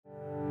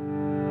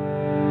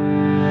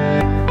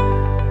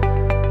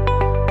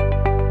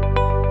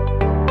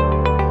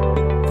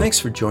Thanks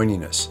for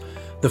joining us.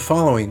 The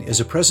following is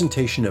a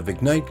presentation of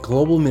Ignite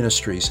Global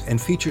Ministries and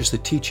features the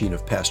teaching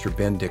of Pastor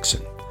Ben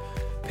Dixon.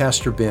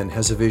 Pastor Ben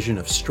has a vision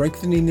of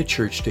strengthening the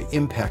church to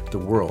impact the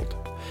world.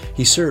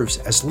 He serves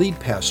as lead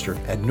pastor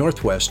at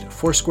Northwest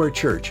Foursquare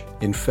Church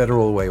in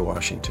Federal Way,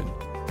 Washington.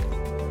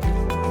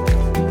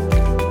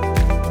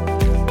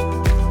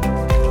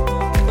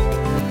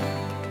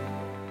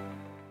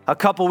 A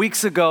couple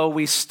weeks ago,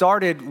 we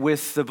started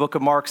with the book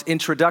of Mark's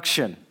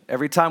introduction.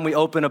 Every time we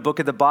open a book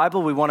of the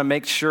Bible, we want to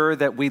make sure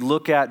that we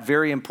look at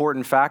very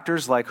important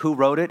factors like who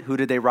wrote it, who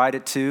did they write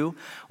it to,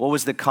 what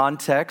was the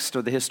context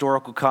or the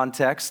historical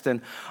context,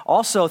 and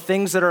also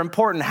things that are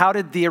important. How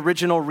did the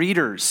original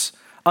readers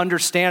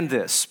understand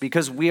this?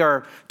 Because we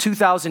are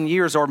 2,000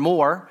 years or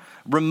more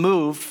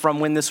removed from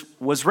when this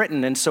was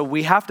written, and so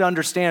we have to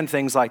understand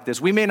things like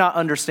this. We may not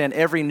understand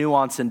every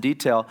nuance and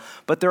detail,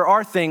 but there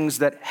are things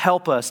that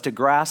help us to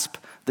grasp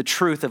the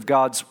truth of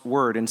God's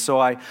word. And so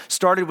I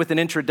started with an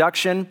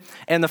introduction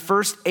and the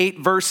first 8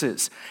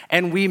 verses.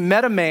 And we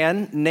met a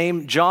man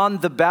named John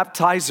the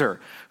Baptizer,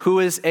 who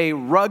is a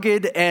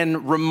rugged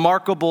and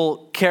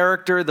remarkable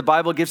character. The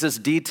Bible gives us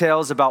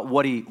details about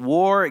what he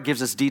wore. It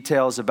gives us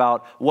details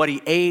about what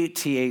he ate.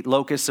 He ate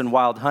locusts and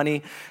wild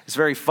honey. It's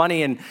very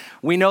funny. And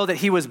we know that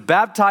he was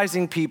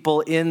baptizing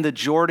people in the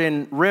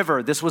Jordan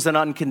River. This was an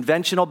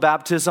unconventional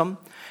baptism.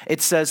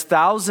 It says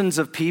thousands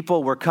of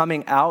people were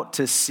coming out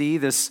to see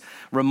this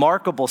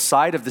remarkable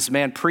sight of this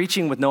man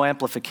preaching with no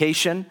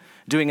amplification,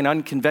 doing an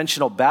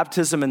unconventional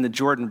baptism in the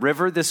Jordan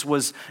River. This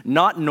was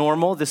not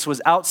normal. This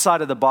was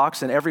outside of the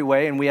box in every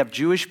way. And we have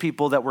Jewish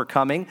people that were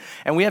coming,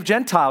 and we have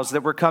Gentiles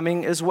that were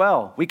coming as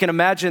well. We can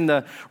imagine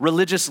the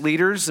religious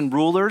leaders and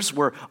rulers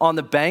were on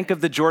the bank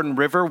of the Jordan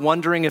River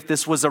wondering if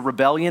this was a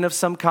rebellion of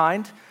some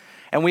kind.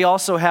 And we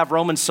also have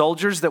Roman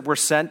soldiers that were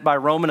sent by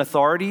Roman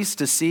authorities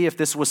to see if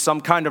this was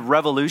some kind of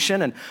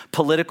revolution and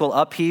political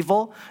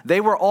upheaval. They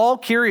were all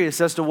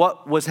curious as to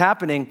what was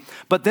happening.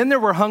 But then there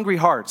were hungry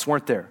hearts,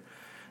 weren't there?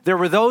 There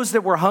were those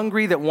that were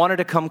hungry that wanted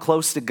to come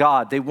close to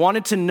God. They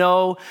wanted to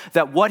know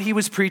that what he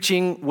was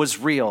preaching was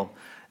real.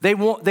 They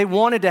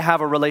wanted to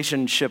have a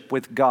relationship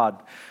with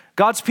God.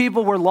 God's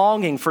people were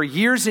longing for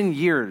years and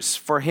years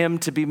for him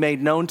to be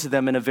made known to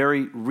them in a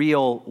very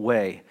real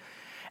way.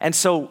 And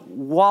so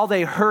while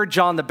they heard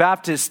John the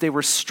Baptist, they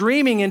were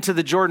streaming into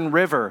the Jordan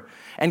River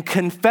and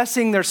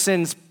confessing their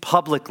sins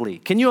publicly.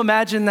 Can you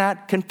imagine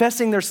that?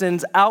 Confessing their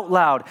sins out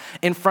loud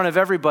in front of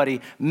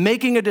everybody,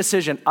 making a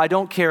decision. I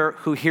don't care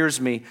who hears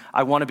me.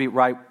 I want to be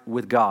right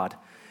with God.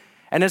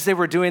 And as they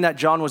were doing that,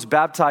 John was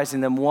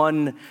baptizing them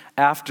one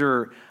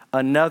after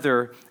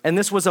another. And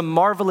this was a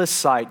marvelous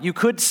sight. You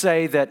could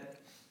say that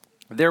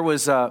there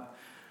was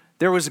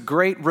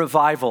great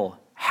revival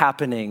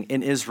happening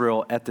in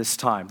Israel at this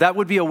time. That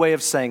would be a way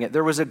of saying it.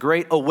 There was a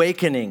great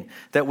awakening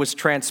that was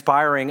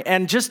transpiring.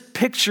 And just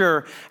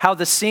picture how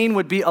the scene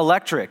would be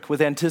electric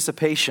with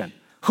anticipation.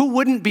 Who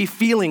wouldn't be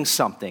feeling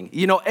something?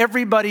 You know,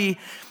 everybody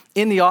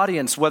in the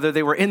audience, whether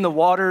they were in the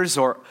waters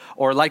or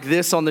like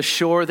this on the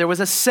shore, there was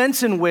a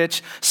sense in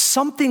which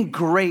something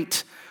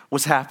great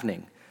was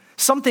happening.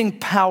 Something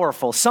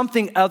powerful,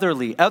 something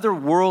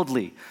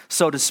otherworldly,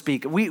 so to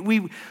speak.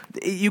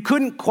 You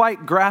couldn't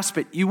quite grasp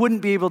it. You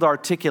wouldn't be able to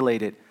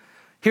articulate it.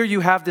 Here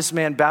you have this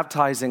man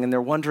baptizing, and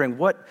they're wondering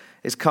what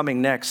is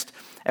coming next.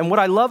 And what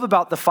I love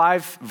about the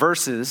 5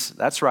 verses,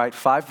 that's right,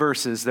 5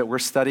 verses that we're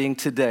studying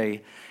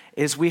today,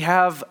 is we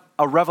have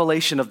a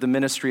revelation of the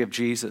ministry of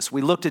Jesus.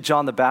 We looked at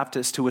John the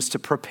Baptist, who was to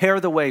prepare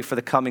the way for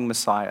the coming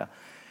Messiah.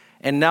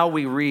 And now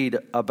we read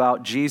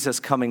about Jesus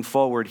coming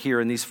forward here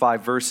in these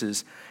 5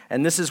 verses.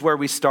 And this is where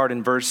we start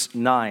in verse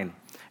 9.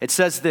 It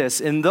says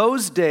this: "In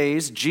those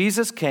days,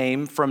 Jesus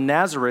came from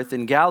Nazareth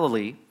in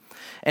Galilee,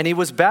 and he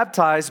was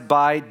baptized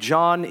by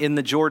John in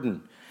the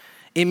Jordan.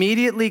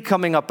 Immediately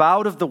coming up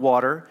out of the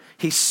water,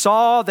 he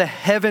saw the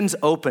heavens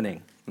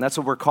opening." And that's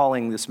what we're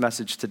calling this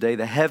message today,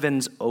 the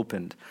heavens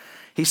opened.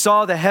 He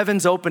saw the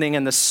heavens opening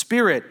and the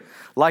Spirit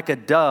like a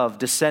dove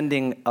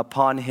descending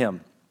upon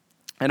him.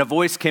 And a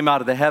voice came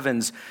out of the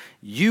heavens,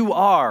 "You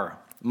are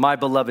my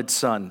beloved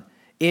Son.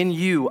 In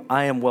you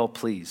I am well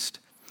pleased."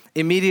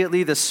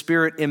 Immediately the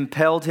Spirit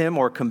impelled him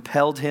or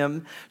compelled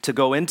him to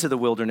go into the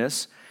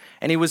wilderness.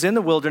 And he was in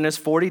the wilderness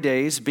 40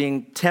 days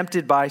being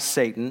tempted by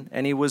Satan.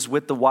 And he was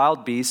with the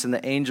wild beasts, and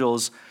the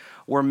angels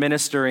were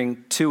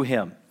ministering to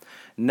him.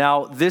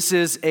 Now this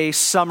is a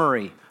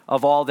summary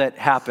of all that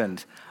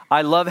happened.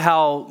 I love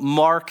how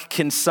Mark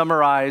can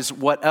summarize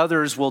what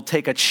others will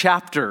take a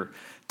chapter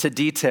to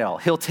detail.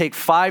 He'll take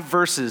 5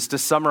 verses to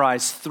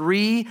summarize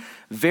 3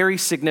 very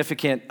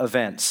significant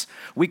events.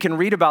 We can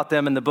read about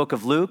them in the book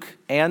of Luke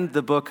and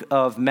the book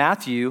of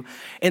Matthew.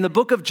 In the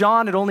book of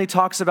John, it only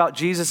talks about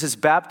Jesus'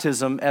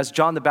 baptism as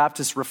John the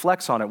Baptist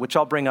reflects on it, which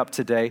I'll bring up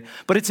today.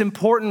 But it's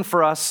important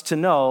for us to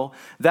know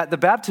that the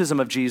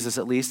baptism of Jesus,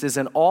 at least, is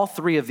in all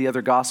 3 of the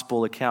other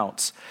gospel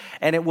accounts.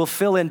 And it will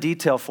fill in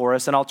detail for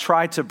us, and I'll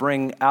try to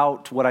bring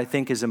out what I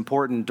think is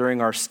important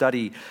during our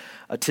study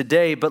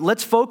today. But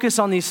let's focus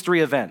on these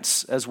three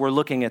events as we're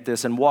looking at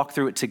this and walk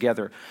through it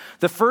together.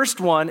 The first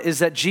one is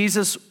that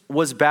Jesus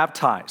was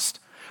baptized.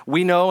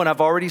 We know, and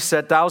I've already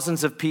said,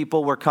 thousands of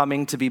people were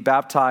coming to be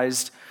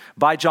baptized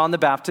by John the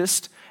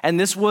Baptist, and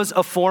this was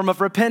a form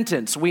of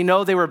repentance. We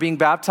know they were being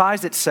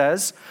baptized, it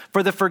says,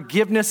 for the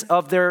forgiveness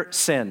of their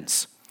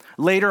sins.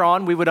 Later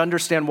on, we would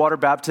understand water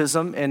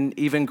baptism in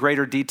even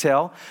greater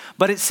detail,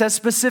 but it says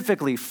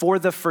specifically, for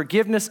the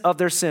forgiveness of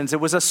their sins. It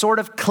was a sort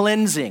of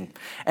cleansing,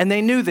 and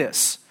they knew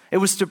this. It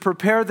was to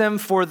prepare them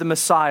for the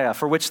Messiah,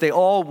 for which they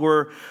all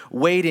were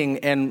waiting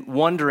and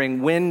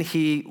wondering when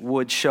he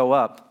would show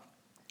up.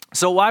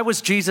 So why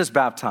was Jesus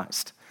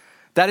baptized?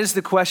 That is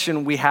the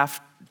question we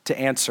have to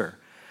answer.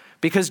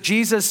 Because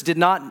Jesus did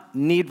not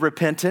need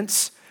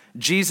repentance.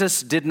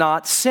 Jesus did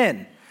not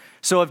sin.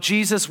 So if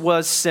Jesus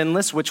was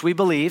sinless, which we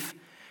believe,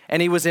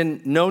 and he was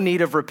in no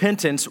need of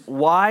repentance,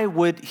 why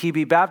would he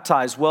be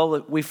baptized?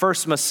 Well, we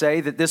first must say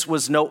that this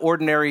was no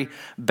ordinary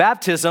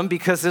baptism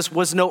because this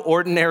was no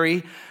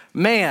ordinary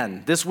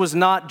man. This was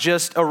not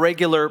just a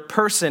regular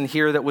person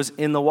here that was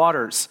in the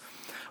waters.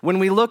 When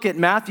we look at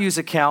Matthew's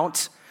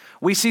account,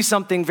 we see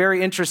something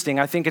very interesting.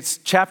 I think it's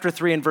chapter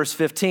 3 and verse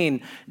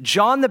 15.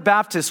 John the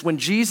Baptist, when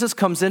Jesus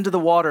comes into the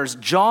waters,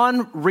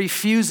 John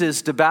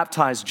refuses to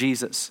baptize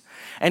Jesus.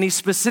 And he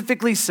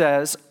specifically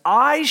says,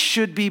 I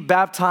should be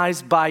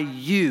baptized by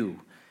you.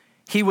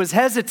 He was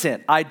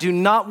hesitant. I do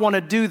not want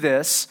to do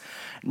this.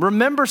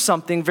 Remember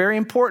something very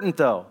important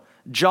though.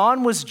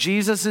 John was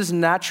Jesus'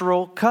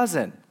 natural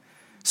cousin.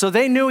 So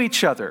they knew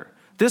each other.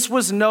 This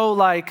was no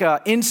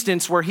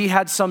instance where he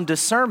had some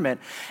discernment.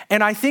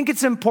 And I think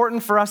it's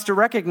important for us to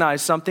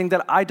recognize something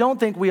that I don't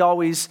think we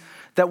always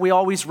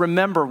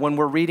remember when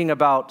we're reading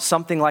about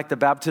something like the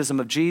baptism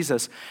of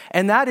Jesus.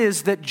 And that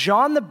is that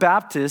John the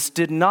Baptist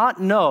did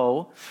not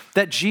know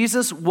that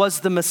Jesus was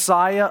the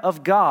Messiah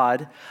of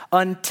God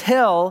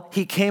until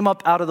he came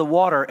up out of the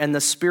water and the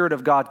Spirit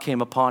of God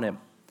came upon him.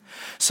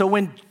 So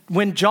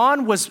when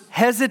John was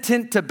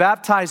hesitant to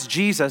baptize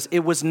Jesus, it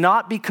was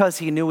not because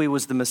he knew he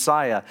was the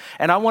Messiah.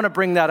 And I want to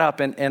bring that up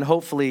and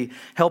hopefully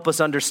help us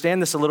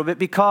understand this a little bit,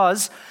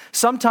 because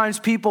sometimes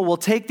people will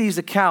take these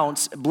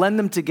accounts, blend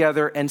them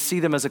together, and see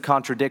them as a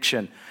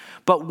contradiction.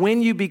 But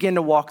when you begin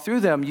to walk through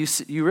them,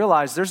 you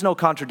realize there's no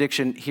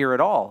contradiction here at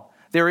all.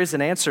 There is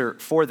an answer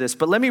for this.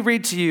 But let me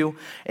read to you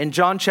in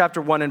John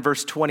chapter 1 and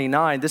verse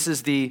 29. This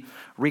is the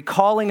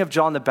recalling of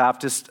John the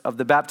Baptist of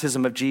the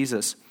baptism of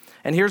Jesus.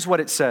 And here's what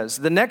it says.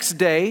 The next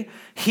day,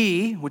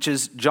 he, which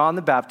is John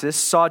the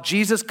Baptist, saw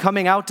Jesus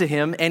coming out to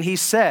him, and he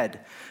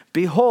said,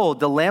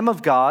 Behold, the Lamb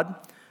of God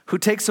who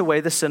takes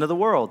away the sin of the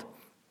world.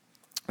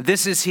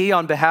 This is he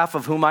on behalf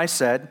of whom I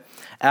said,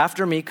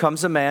 After me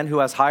comes a man who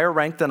has higher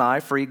rank than I,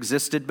 for he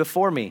existed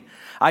before me.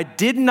 I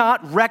did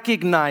not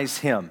recognize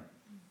him.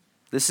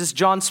 This is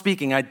John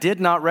speaking. I did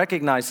not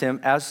recognize him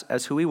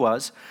as who he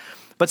was.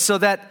 But so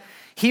that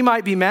he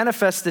might be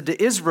manifested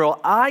to Israel,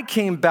 I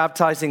came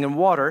baptizing in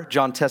water,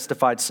 John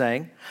testified,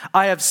 saying,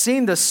 I have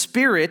seen the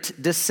Spirit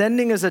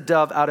descending as a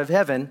dove out of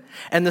heaven,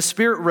 and the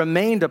Spirit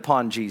remained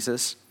upon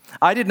Jesus.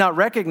 I did not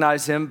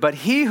recognize him, but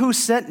he who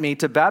sent me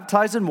to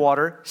baptize in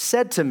water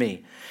said to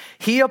me,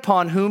 He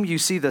upon whom you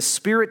see the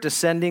Spirit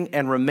descending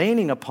and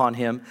remaining upon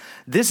him,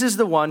 this is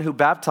the one who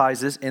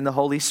baptizes in the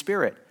Holy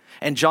Spirit.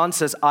 And John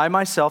says, I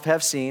myself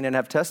have seen and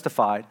have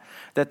testified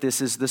that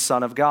this is the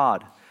Son of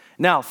God.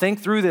 Now, think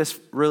through this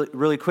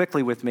really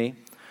quickly with me.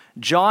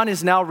 John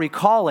is now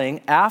recalling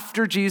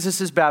after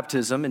Jesus'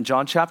 baptism in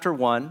John chapter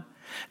 1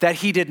 that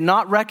he did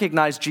not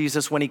recognize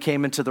Jesus when he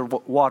came into the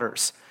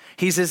waters.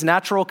 He's his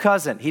natural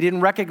cousin. He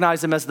didn't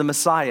recognize him as the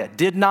Messiah,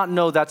 did not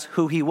know that's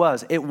who he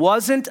was. It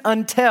wasn't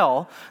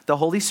until the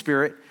Holy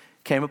Spirit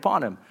came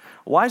upon him.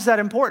 Why is that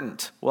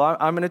important? Well,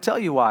 I'm going to tell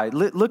you why.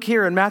 Look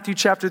here in Matthew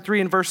chapter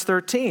 3 and verse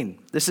 13.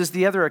 This is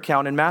the other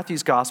account in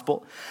Matthew's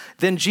gospel.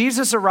 Then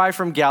Jesus arrived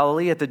from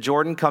Galilee at the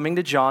Jordan, coming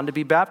to John to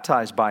be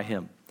baptized by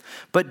him.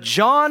 But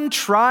John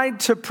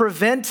tried to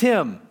prevent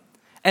him.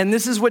 And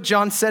this is what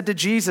John said to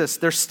Jesus.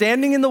 They're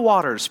standing in the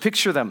waters.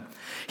 Picture them.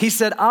 He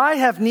said, I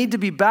have need to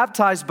be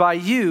baptized by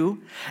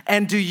you,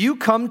 and do you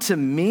come to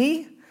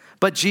me?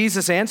 But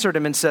Jesus answered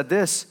him and said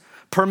this,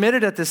 Permit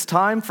it at this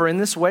time, for in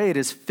this way it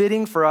is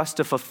fitting for us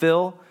to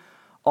fulfill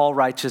all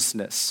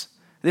righteousness.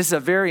 This is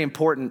a very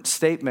important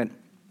statement.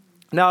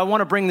 Now, I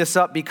want to bring this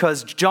up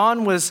because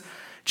John was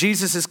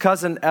Jesus'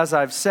 cousin, as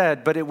I've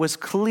said, but it was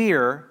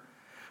clear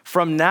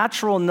from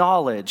natural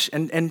knowledge,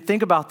 and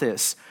think about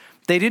this.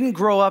 They didn't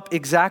grow up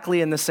exactly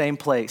in the same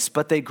place,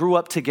 but they grew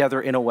up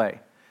together in a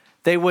way.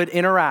 They would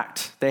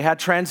interact. They had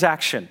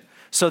transaction.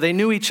 So they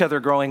knew each other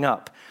growing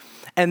up.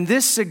 And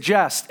this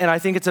suggests, and I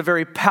think it's a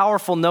very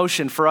powerful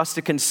notion for us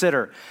to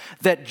consider,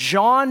 that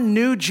John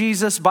knew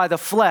Jesus by the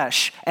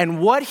flesh, and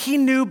what he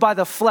knew by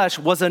the flesh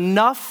was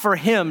enough for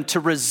him to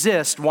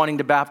resist wanting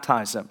to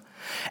baptize him.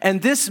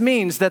 And this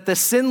means that the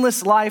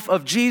sinless life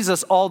of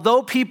Jesus,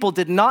 although people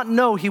did not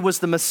know he was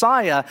the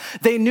Messiah,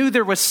 they knew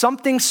there was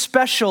something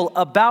special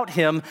about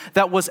him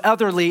that was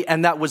otherly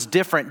and that was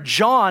different.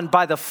 John,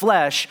 by the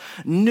flesh,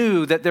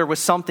 knew that there was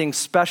something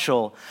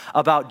special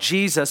about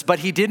Jesus, but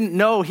he didn't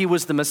know he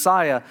was the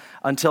Messiah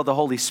until the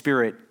Holy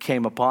Spirit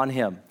came upon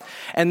him.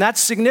 And that's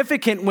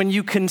significant when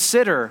you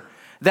consider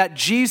that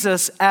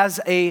Jesus as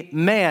a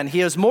man,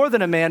 he is more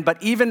than a man,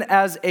 but even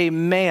as a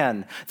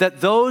man, that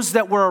those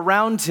that were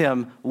around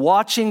him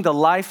watching the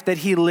life that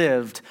he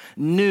lived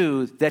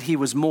knew that he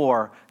was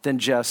more than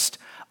just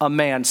a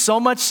man. So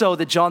much so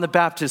that John the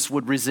Baptist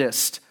would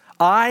resist.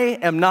 I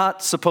am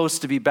not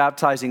supposed to be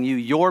baptizing you.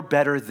 You're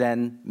better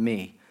than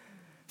me.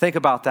 Think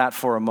about that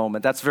for a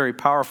moment. That's very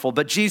powerful.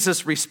 But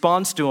Jesus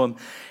responds to him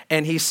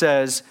and he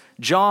says,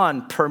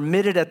 John,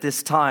 permit it at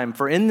this time,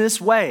 for in this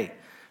way,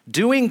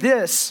 doing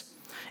this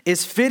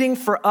is fitting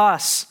for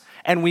us,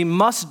 and we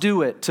must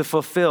do it to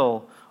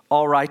fulfill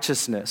all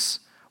righteousness.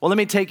 Well, let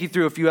me take you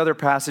through a few other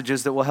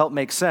passages that will help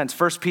make sense.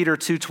 1 Peter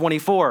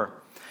 2:24,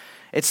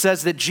 it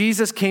says that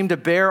Jesus came to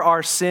bear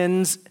our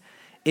sins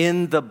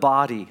in the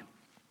body.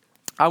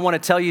 I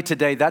want to tell you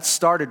today, that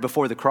started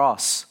before the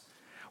cross.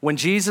 When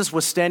Jesus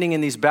was standing in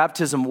these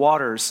baptism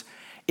waters,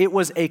 it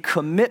was a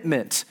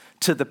commitment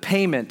to the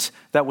payment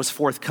that was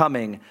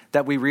forthcoming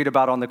that we read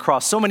about on the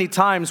cross. So many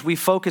times we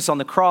focus on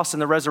the cross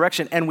and the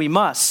resurrection, and we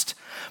must.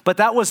 But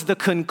that was the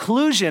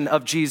conclusion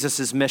of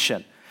Jesus'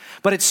 mission.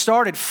 But it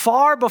started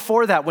far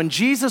before that when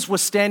Jesus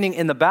was standing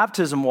in the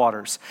baptism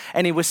waters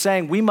and he was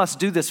saying, we must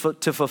do this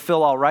to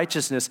fulfill all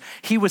righteousness.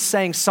 He was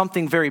saying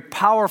something very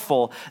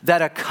powerful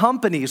that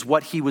accompanies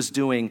what he was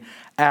doing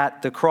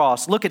at the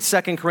cross. Look at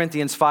 2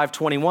 Corinthians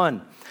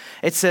 5:21.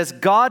 It says,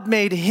 God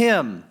made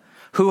him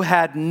who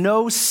had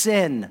no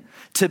sin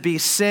to be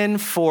sin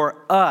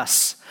for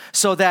us,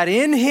 so that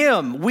in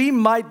him we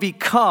might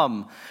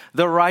become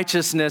the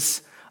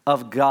righteousness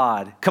of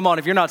God. Come on,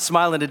 if you're not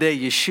smiling today,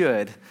 you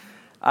should.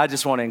 I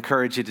just want to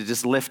encourage you to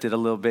just lift it a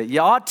little bit.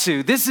 You ought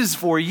to. This is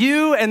for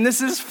you and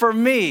this is for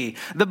me.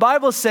 The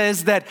Bible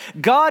says that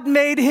God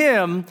made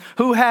him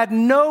who had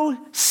no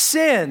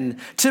sin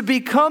to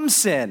become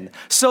sin,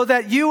 so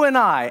that you and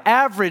I,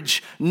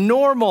 average,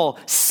 normal,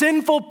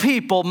 sinful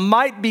people,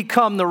 might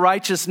become the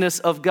righteousness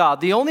of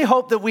God. The only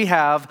hope that we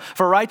have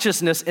for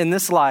righteousness in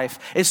this life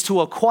is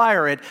to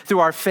acquire it through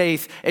our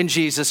faith in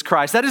Jesus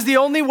Christ. That is the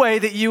only way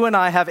that you and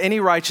I have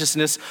any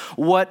righteousness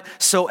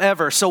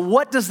whatsoever. So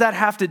what does that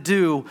have to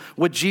do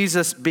with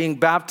Jesus being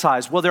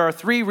baptized? Well, there are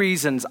three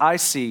reasons I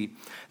see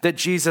that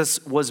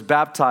Jesus was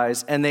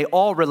baptized, and they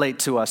all relate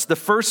to us. The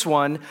first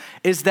one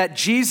is that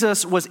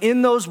Jesus was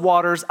in those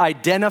waters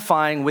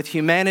identifying with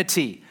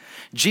humanity.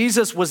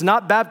 Jesus was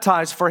not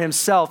baptized for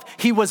himself.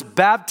 He was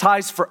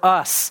baptized for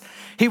us.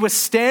 He was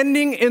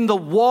standing in the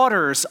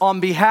waters on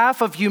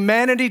behalf of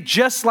humanity,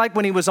 just like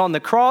when he was on the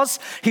cross.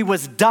 He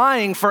was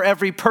dying for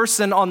every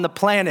person on the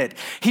planet.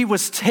 He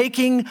was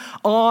taking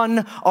on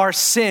our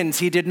sins.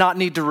 He did not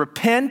need to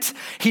repent.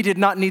 He did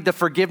not need the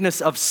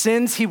forgiveness of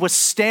sins. He was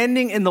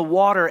standing in the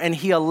water, and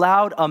he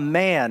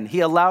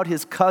allowed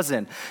his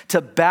cousin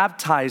to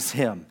baptize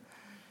him.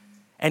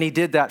 And he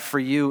did that for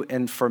you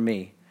and for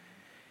me.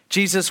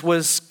 Jesus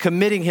was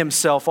committing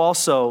himself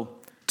also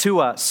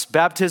to us.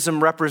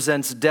 Baptism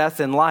represents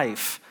death and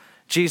life.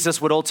 Jesus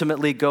would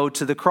ultimately go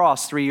to the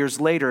cross 3 years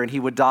later, and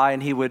he would die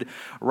and he would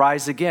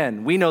rise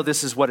again. We know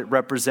this is what it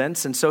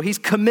represents, and so he's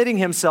committing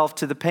himself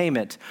to the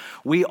payment.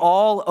 We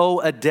all owe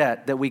a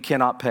debt that we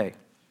cannot pay.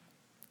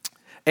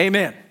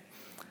 Amen.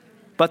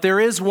 But there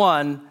is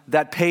one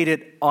that paid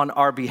it on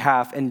our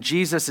behalf, and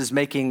Jesus is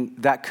making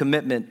that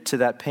commitment to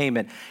that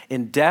payment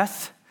in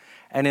death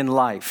and in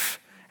life.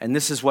 And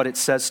this is what it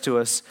says to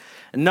us.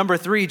 And number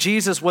 3,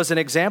 Jesus was an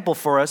example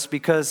for us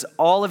because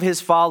all of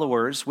his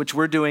followers, which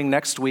we're doing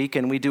next week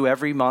and we do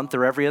every month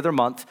or every other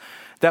month,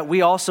 that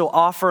we also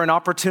offer an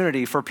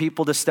opportunity for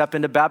people to step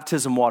into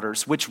baptism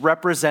waters, which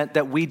represent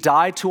that we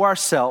die to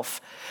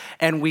ourselves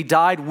and we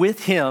died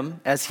with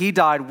him. As he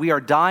died, we are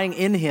dying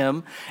in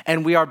him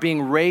and we are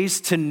being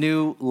raised to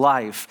new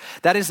life.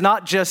 That is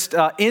not just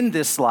in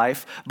this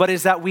life, but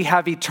is that we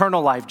have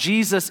eternal life.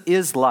 Jesus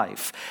is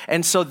life.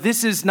 And so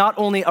this is not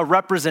only a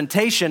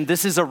representation,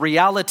 this is a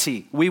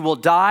reality. We will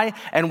die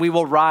and we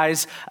will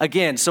rise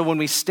again. So when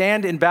we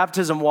stand in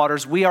baptism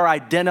waters, we are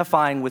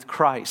identifying with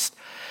Christ.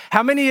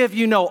 How many of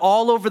you know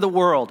all over the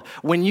world,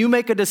 when you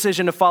make a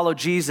decision to follow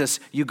Jesus,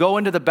 you go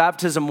into the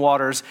baptism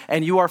waters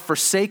and you are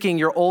forsaking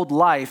your old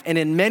life. And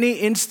in many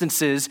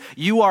instances,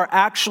 you are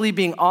actually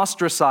being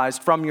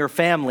ostracized from your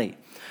family.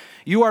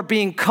 You are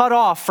being cut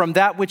off from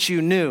that which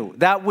you knew,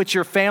 that which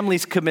your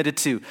family's committed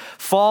to,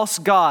 false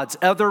gods,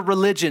 other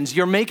religions.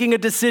 You're making a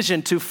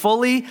decision to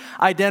fully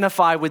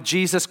identify with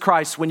Jesus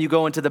Christ when you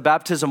go into the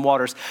baptism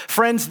waters.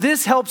 Friends,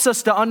 this helps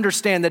us to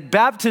understand that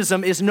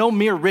baptism is no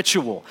mere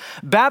ritual.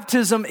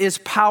 Baptism is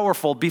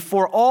powerful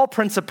before all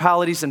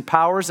principalities and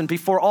powers and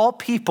before all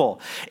people.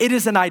 It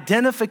is an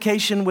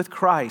identification with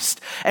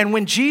Christ. And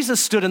when Jesus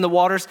stood in the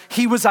waters,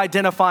 he was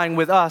identifying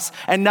with us.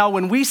 And now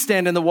when we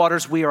stand in the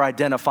waters, we are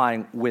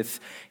identifying with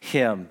with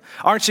him.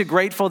 Aren't you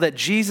grateful that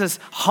Jesus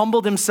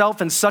humbled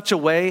himself in such a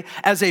way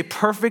as a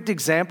perfect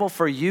example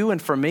for you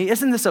and for me?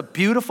 Isn't this a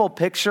beautiful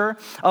picture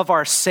of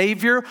our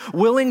Savior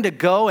willing to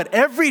go at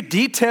every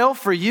detail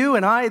for you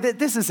and I?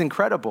 This is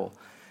incredible.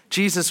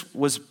 Jesus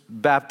was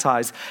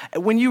baptized.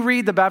 When you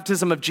read the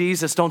baptism of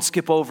Jesus, don't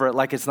skip over it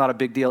like it's not a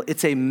big deal.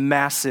 It's a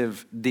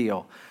massive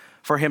deal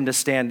for him to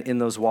stand in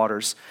those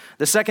waters.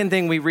 The second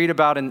thing we read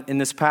about in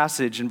this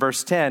passage in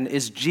verse 10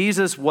 is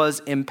Jesus was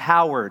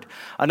empowered.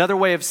 Another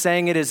way of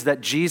saying it is that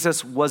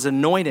Jesus was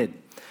anointed.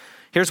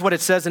 Here's what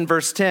it says in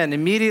verse 10.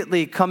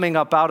 Immediately coming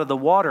up out of the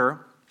water,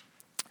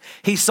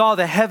 he saw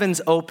the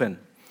heavens open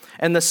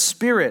and the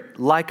Spirit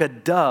like a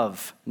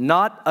dove,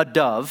 not a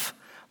dove,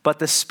 but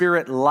the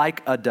Spirit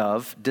like a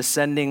dove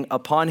descending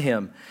upon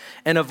him.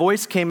 And a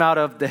voice came out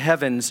of the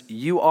heavens,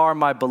 "You are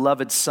my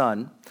beloved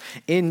Son.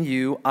 In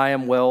you I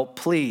am well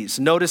pleased."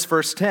 Notice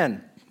verse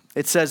 10.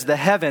 It says the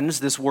heavens,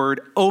 this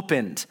word,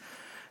 opened.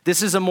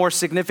 This is a more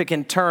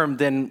significant term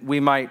than we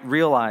might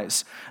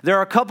realize. There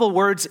are a couple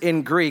words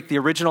in Greek, the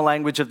original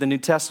language of the New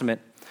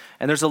Testament,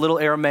 and there's a little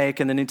Aramaic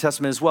in the New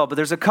Testament as well, but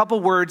there's a couple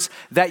words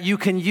that you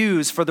can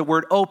use for the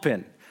word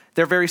open.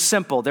 They're very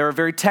simple. They're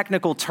very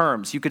technical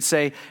terms. You could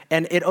say,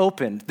 and it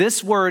opened.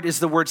 This word is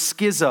the word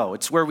schizo.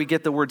 It's where we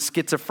get the word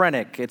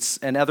schizophrenic.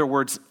 And other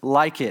words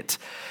like it.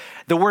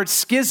 The word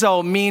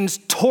schizo means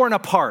torn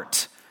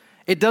apart.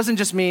 It doesn't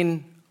just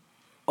mean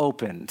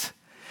opened.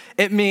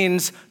 It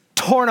means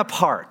torn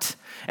apart.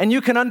 And you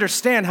can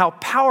understand how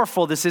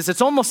powerful this is.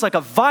 It's almost like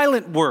a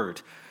violent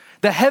word.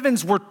 The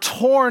heavens were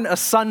torn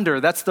asunder.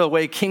 That's the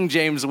way King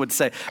James would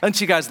say.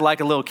 Don't you guys like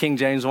a little King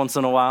James once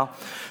in a while?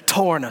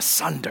 Torn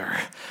asunder.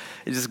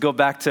 You just go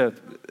back to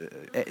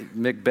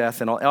Macbeth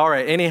and all. All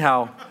right,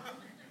 anyhow,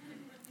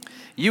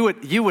 you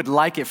would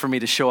like it for me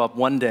to show up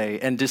one day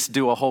and just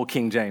do a whole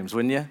King James,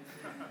 wouldn't you?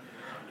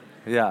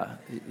 Yeah.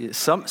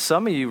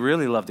 Some of you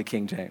really love the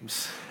King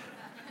James.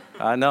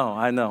 I know.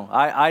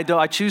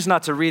 I choose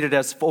not to read it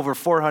as over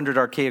 400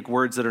 archaic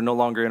words that are no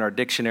longer in our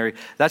dictionary.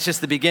 That's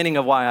just the beginning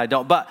of why I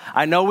don't. But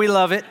I know we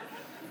love it.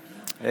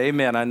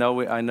 Amen. I know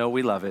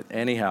we love it.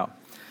 Anyhow,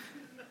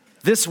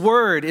 this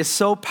word is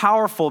so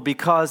powerful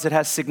because it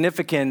has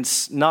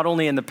significance not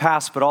only in the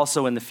past but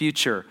also in the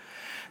future.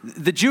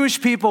 The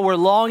Jewish people were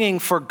longing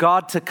for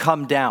God to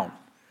come down.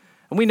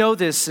 And we know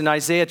this in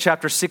Isaiah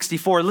chapter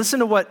 64. Listen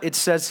to what it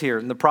says here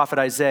in the prophet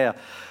Isaiah.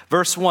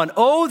 Verse 1,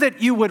 "Oh,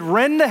 that you would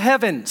rend the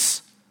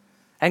heavens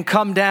and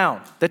come down,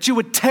 that you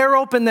would tear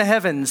open the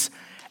heavens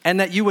and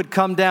that you would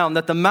come down,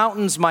 that the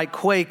mountains might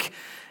quake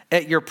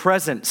at your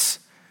presence."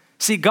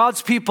 See,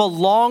 God's people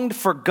longed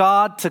for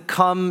God to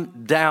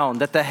come down,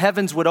 that the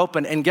heavens would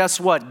open. And guess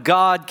what?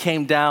 God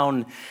came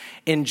down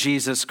in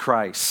Jesus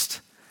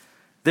Christ.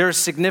 There's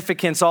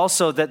significance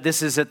also that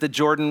this is at the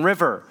Jordan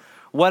River.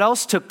 What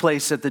else took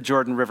place at the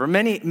Jordan River?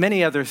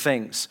 Many other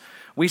things.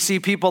 We see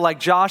people like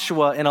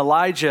Joshua and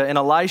Elijah and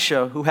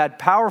Elisha who had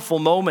powerful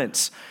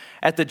moments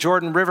at the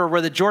Jordan River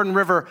where the Jordan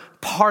River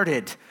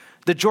parted.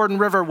 The Jordan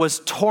River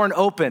was torn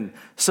open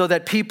so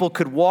that people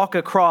could walk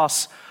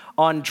across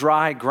on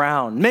dry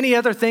ground. Many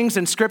other things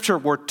in Scripture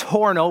were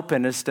torn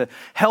open as to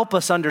help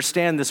us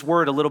understand this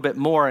word a little bit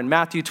more. In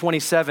Matthew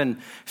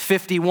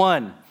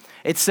 27:51,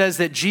 it says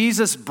that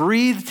Jesus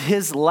breathed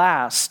his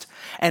last,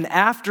 and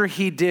after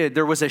he did,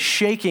 there was a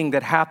shaking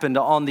that happened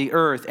on the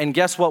earth. And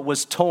guess what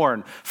was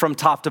torn from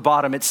top to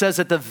bottom? It says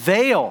that the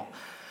veil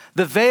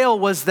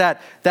was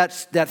that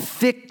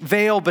thick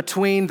veil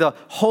between the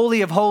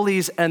Holy of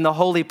Holies and the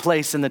holy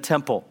place in the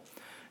temple.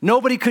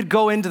 Nobody could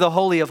go into the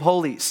Holy of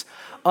Holies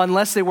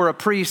unless they were a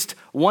priest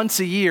once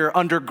a year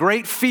under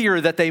great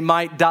fear that they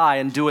might die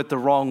and do it the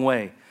wrong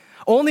way.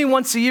 Only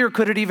once a year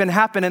could it even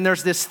happen. And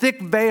there's this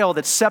thick veil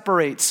that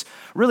separates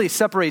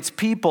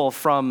people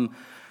from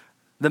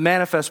the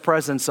manifest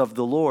presence of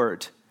the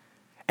Lord.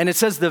 And it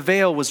says the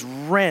veil was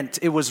rent,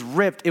 it was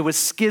ripped, it was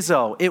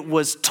schizo, it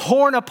was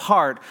torn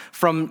apart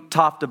from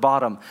top to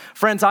bottom.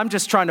 Friends, I'm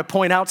just trying to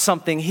point out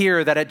something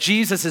here that at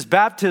Jesus'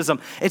 baptism,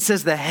 it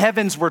says the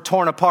heavens were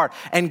torn apart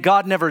and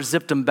God never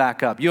zipped them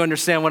back up. You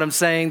understand what I'm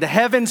saying? The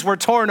heavens were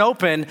torn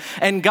open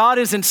and God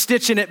isn't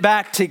stitching it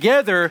back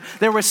together.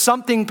 There was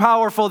something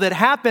powerful that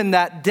happened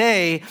that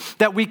day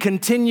that we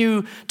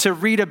continue to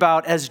read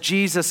about as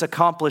Jesus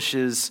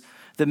accomplishes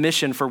the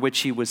mission for which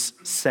he was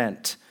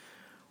sent.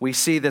 We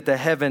see that the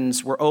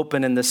heavens were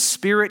open and the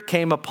Spirit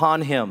came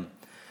upon him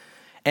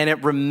and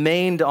it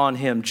remained on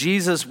him.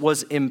 Jesus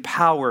was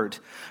empowered.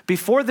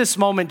 Before this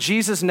moment,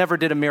 Jesus never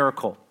did a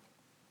miracle.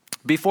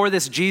 Before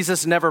this,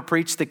 Jesus never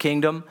preached the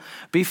kingdom.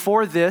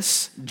 Before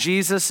this,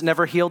 Jesus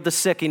never healed the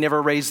sick. He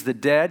never raised the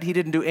dead. He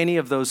didn't do any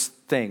of those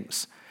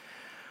things.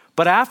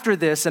 But after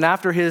this and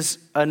after his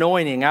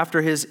anointing,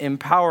 after his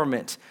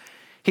empowerment,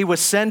 he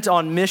was sent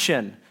on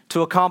mission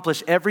to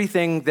accomplish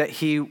everything that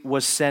he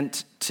was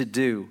sent to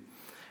do.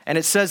 And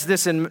it says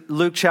this in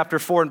Luke chapter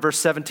 4 and verse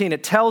 17.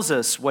 It tells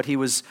us what he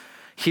was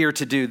here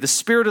to do. The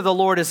Spirit of the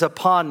Lord is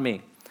upon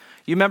me.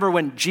 You remember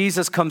when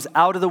Jesus comes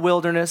out of the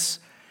wilderness,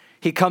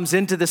 He comes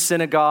into the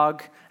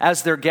synagogue.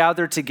 As they're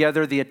gathered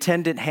together, the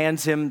attendant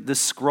hands him the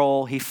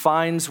scroll. He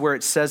finds where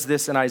it says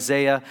this in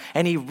Isaiah,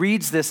 and he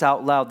reads this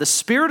out loud. The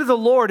Spirit of the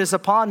Lord is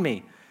upon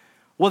me.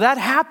 Well, that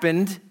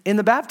happened in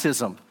the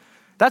baptism.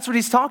 That's what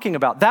he's talking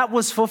about. That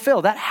was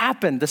fulfilled. That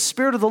happened. The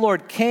Spirit of the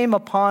Lord came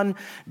upon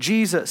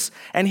Jesus,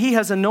 and he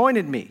has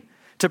anointed me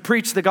to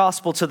preach the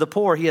gospel to the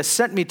poor. He has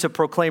sent me to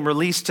proclaim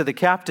release to the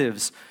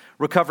captives,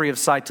 recovery of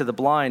sight to the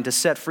blind, to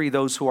set free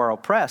those who are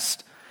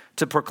oppressed,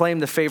 to proclaim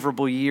the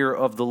favorable year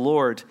of the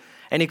Lord.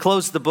 And he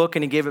closed the book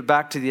and he gave it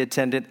back to the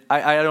attendant.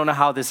 I don't know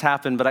how this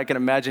happened, but I can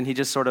imagine he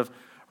just sort of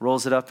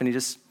rolls it up and he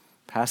just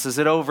passes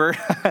it over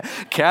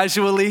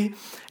casually.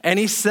 And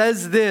he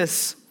says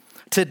this,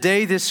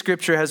 today this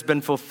scripture has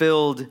been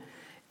fulfilled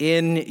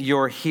in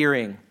your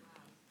hearing.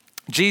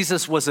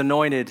 Jesus was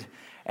anointed,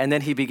 and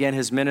then he began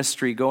his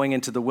ministry going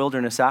into the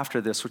wilderness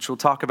after this, which we'll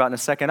talk about in a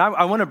second.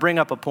 I want to bring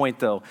up a point,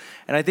 though,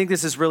 and I think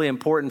this is really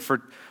important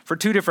for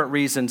two different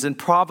reasons, and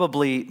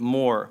probably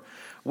more.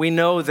 We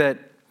know that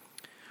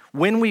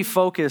when we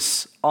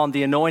focus on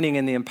the anointing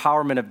and the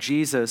empowerment of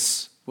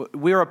Jesus,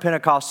 we're a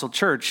Pentecostal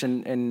church,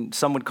 and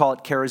some would call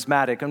it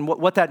charismatic. And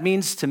what that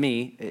means to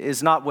me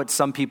is not what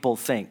some people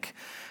think.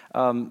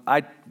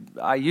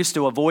 I used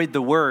to avoid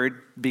the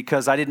word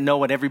because I didn't know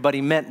what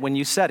everybody meant when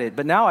you said it.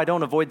 But now I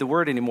don't avoid the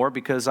word anymore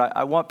because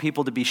I want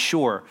people to be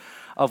sure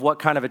of what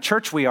kind of a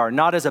church we are,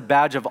 not as a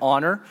badge of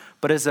honor,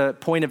 but as a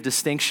point of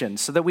distinction,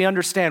 so that we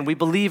understand we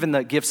believe in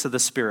the gifts of the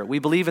Spirit. We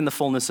believe in the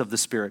fullness of the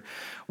Spirit.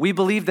 We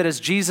believe that as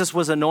Jesus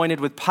was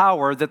anointed with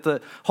power, that the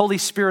Holy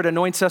Spirit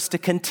anoints us to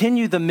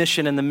continue the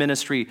mission and the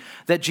ministry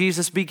that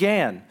Jesus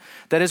began.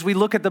 That as we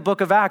look at the book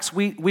of Acts,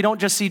 we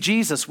don't just see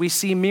Jesus, we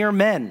see mere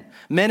men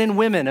and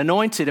women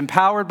anointed,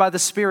 empowered by the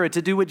Spirit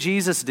to do what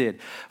Jesus did.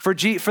 For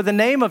the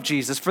name of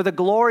Jesus, for the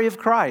glory of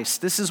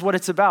Christ, this is what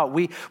it's about.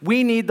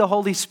 We need the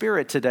Holy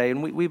Spirit today,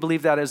 and we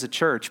believe that as a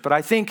church. But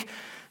I think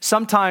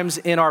sometimes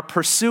in our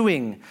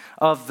pursuing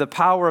of the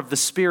power of the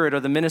Spirit or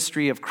the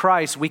ministry of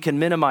Christ, we can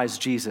minimize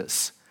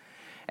Jesus.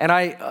 And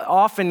I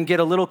often get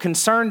a little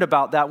concerned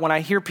about that when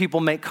I hear people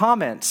make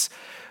comments,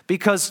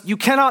 because you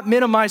cannot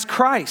minimize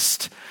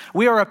Christ.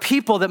 We are a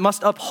people that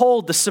must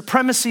uphold the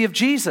supremacy of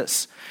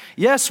Jesus.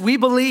 Yes, we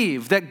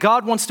believe that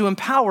God wants to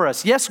empower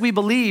us. Yes, we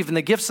believe in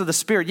the gifts of the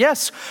Spirit.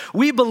 Yes,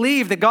 we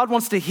believe that God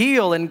wants to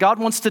heal and God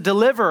wants to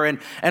deliver. And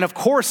of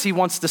course, he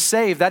wants to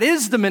save. That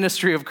is the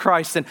ministry of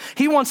Christ. And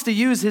he wants to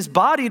use his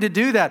body to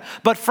do that.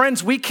 But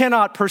friends, we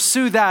cannot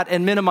pursue that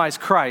and minimize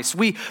Christ.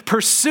 We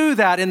pursue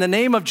that in the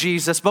name of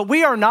Jesus, but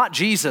we are not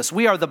Jesus.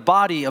 We are the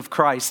body of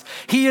Christ.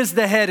 He is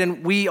the head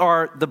and we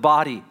are the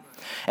body.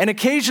 And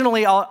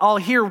occasionally I'll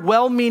hear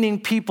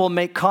well-meaning people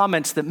make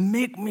comments that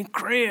make me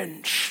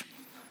cringe.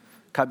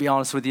 Can I be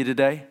honest with you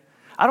today?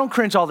 I don't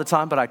cringe all the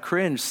time, but I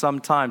cringe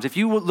sometimes. If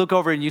you look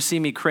over and you see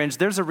me cringe,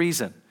 there's a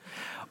reason.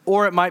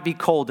 Or it might be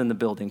cold in the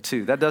building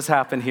too. That does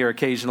happen here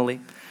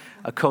occasionally.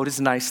 A coat is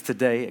nice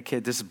today. A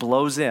kid just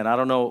blows in. I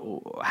don't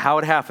know how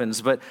it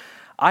happens, but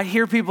I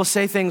hear people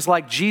say things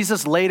like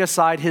Jesus laid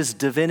aside his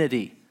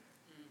divinity.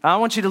 I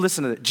want you to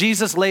listen to that.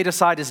 Jesus laid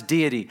aside his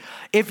deity.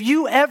 If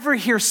you ever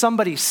hear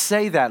somebody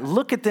say that,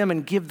 look at them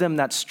and give them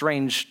that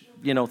strange,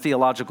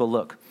 theological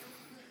look.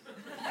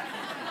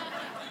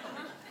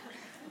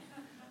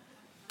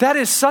 That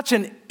is such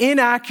an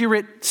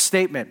inaccurate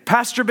statement.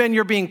 Pastor Ben,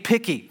 you're being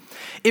picky.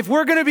 If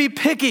we're going to be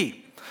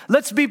picky,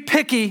 let's be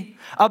picky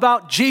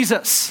about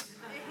Jesus.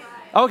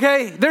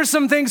 Okay, there's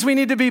some things we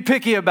need to be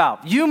picky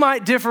about. You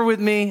might differ with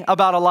me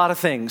about a lot of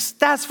things.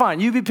 That's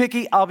fine. You be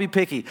picky, I'll be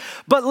picky.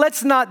 But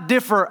let's not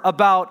differ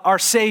about our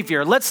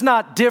Savior. Let's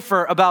not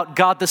differ about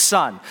God the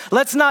Son.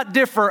 Let's not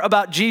differ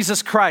about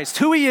Jesus Christ,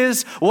 who he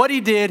is, what he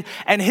did,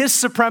 and his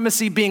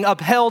supremacy being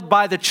upheld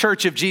by the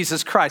church of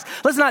Jesus Christ.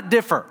 Let's not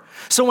differ.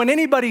 So when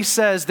anybody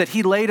says that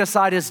he laid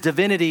aside his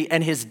divinity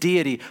and his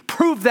deity,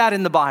 prove that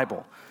in the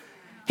Bible.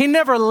 He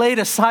never laid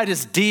aside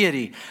his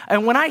deity.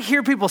 And when I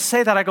hear people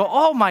say that, I go,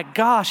 oh my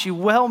gosh, you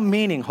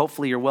well-meaning,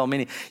 hopefully you're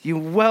well-meaning, you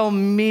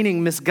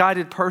well-meaning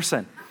misguided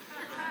person.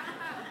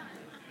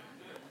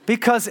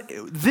 Because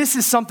this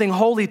is something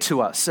holy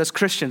to us as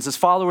Christians, as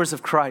followers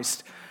of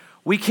Christ.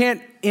 We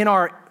can't, in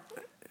our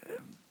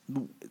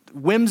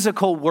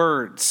whimsical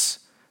words,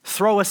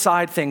 throw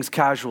aside things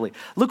casually.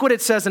 Look what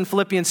it says in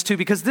Philippians 2,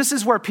 because this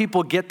is where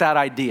people get that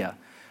idea.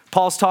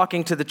 Paul's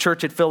talking to the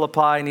church at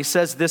Philippi, and he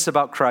says this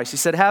about Christ. He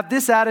said, have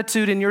this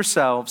attitude in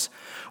yourselves,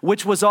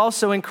 which was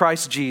also in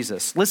Christ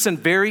Jesus. Listen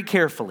very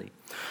carefully.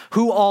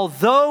 Who,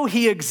 although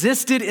he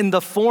existed in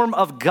the form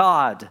of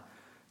God.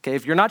 Okay,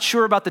 if you're not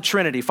sure about the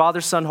Trinity, Father,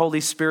 Son,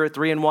 Holy Spirit,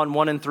 3 in 1,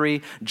 1 in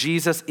 3,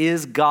 Jesus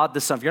is God the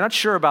Son. If you're not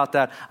sure about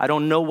that, I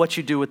don't know what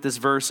you do with this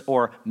verse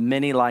or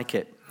many like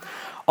it.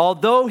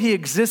 Although he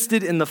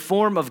existed in the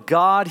form of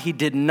God, he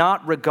did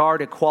not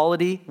regard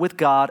equality with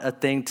God a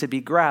thing to be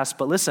grasped.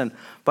 But listen,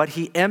 but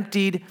he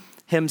emptied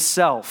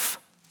himself.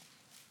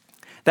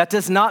 That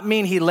does not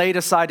mean he laid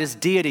aside his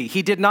deity.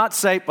 He did not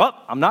say, well,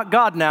 I'm not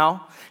God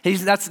now.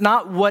 That's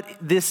not what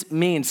this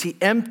means. He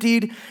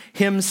emptied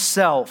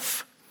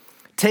himself,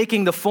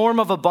 taking the form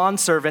of a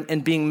bondservant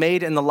and being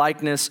made in the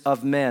likeness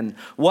of men.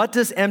 What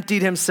does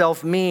emptied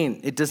himself mean?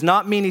 It does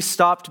not mean he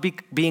stopped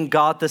being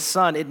God the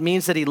Son. It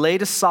means that he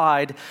laid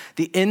aside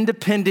the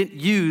independent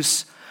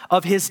use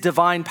of his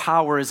divine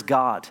power as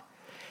God.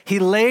 He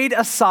laid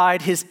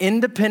aside his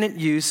independent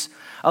use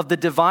of the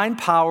divine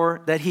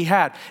power that he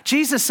had.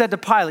 Jesus said to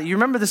Pilate, you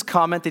remember this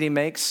comment that he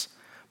makes?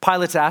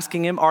 Pilate's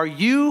asking him, are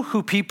you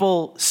who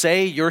people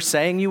say you're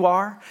saying you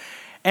are?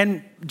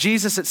 And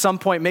Jesus at some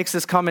point makes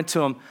this comment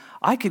to him,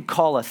 I could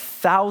call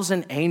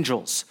 1,000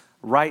 angels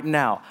right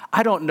now.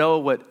 I don't know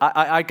what,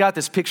 I got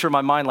this picture in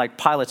my mind like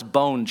Pilate's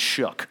bones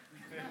shook.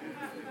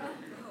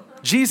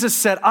 Jesus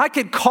said, I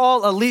could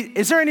call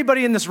is there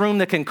anybody in this room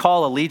that can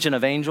call a legion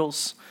of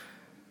angels?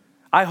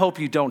 I hope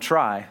you don't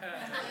try,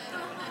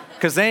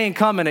 because they ain't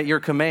coming at your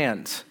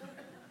command.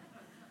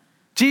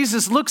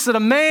 Jesus looks at a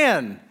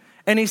man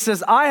and he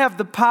says, I have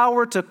the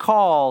power to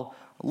call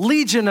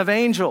legion of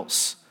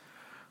angels.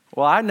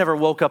 Well, I never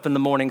woke up in the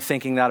morning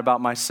thinking that about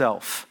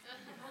myself.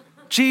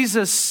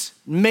 Jesus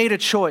made a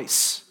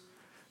choice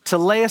to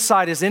lay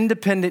aside his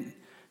independent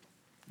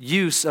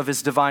use of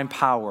his divine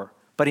power,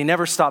 but he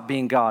never stopped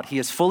being God. He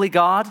is fully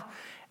God,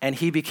 and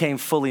he became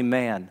fully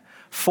man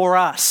for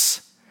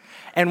us.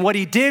 And what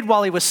he did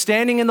while he was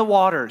standing in the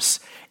waters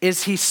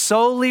is he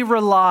solely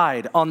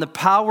relied on the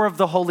power of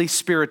the Holy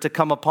Spirit to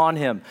come upon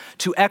him,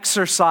 to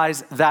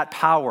exercise that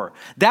power.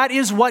 That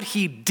is what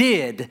he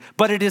did,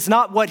 but it is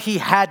not what he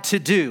had to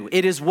do.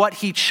 It is what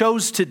he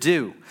chose to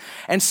do.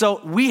 And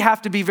so we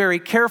have to be very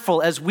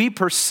careful as we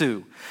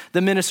pursue the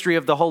ministry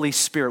of the Holy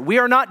Spirit. We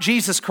are not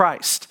Jesus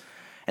Christ.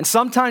 And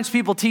sometimes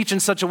people teach in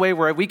such a way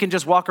where we can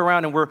just walk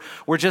around and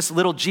we're just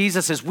little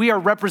Jesuses. We are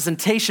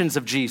representations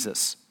of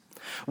Jesus.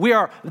 We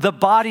are the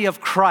body of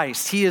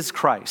Christ. He is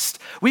Christ.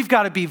 We've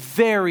got to be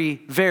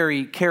very,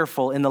 very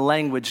careful in the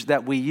language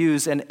that we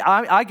use. And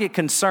I get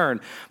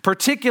concerned,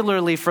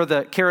 particularly for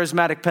the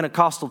charismatic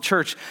Pentecostal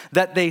church,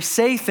 that they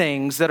say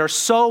things that are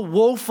so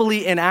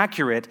woefully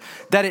inaccurate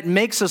that it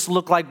makes us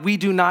look like we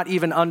do not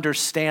even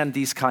understand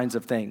these kinds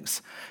of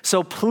things.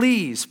 So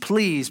please,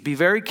 please be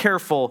very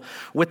careful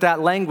with that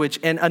language.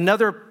 And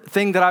another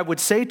thing that I would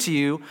say to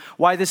you,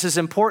 why this is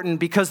important,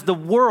 because the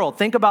world,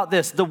 think about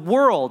this, the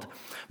world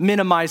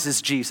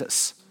minimizes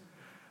Jesus.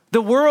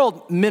 The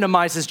world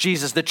minimizes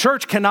Jesus. The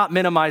church cannot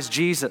minimize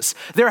Jesus.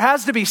 There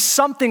has to be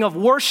something of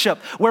worship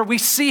where we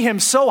see him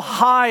so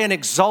high and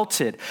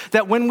exalted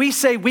that when we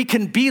say we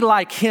can be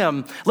like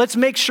him, let's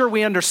make sure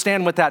we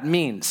understand what that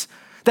means.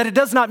 That it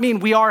does not mean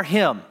we are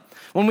him.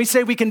 When we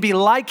say we can be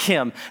like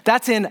him,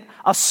 that's in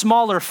a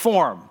smaller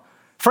form.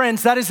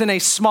 Friends, that is in a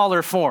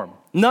smaller form.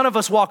 None of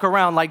us walk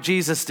around like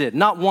Jesus did.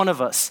 Not one of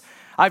us.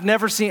 I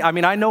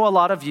know a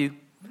lot of you.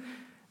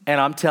 And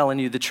I'm telling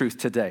you the truth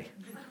today.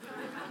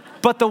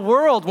 But the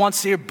world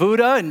wants to hear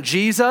Buddha and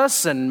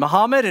Jesus and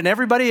Muhammad and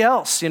everybody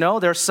else. You know,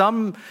 there's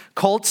some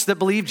cults that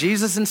believe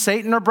Jesus and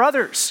Satan are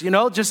brothers,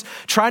 just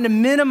trying to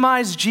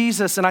minimize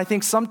Jesus. And I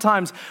think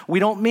sometimes we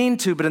don't mean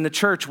to, but in the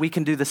church, we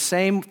can do the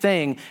same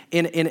thing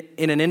in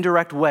an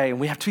indirect way.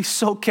 And we have to be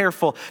so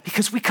careful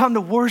because we come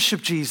to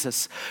worship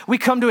Jesus. We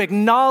come to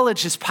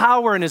acknowledge his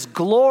power and his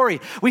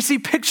glory. We see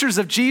pictures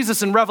of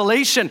Jesus in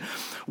Revelation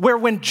where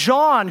when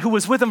John, who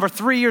was with him for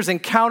 3 years,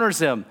 encounters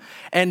him,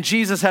 and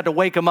Jesus had to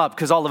wake him up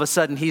because all of a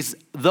sudden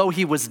though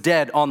he was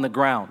dead on the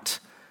ground.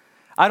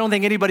 I don't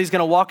think anybody's going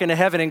to walk into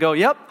heaven and go,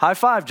 yep, high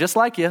five, just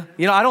like you.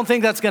 I don't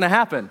think that's going to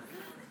happen.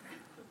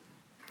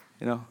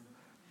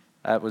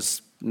 That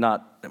was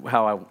not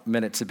how I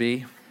meant it to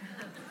be.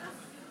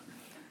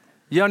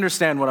 You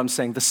understand what I'm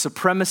saying? The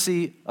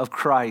supremacy of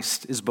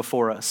Christ is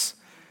before us.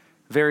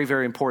 Very,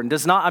 very important.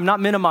 I'm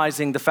not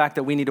minimizing the fact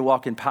that we need to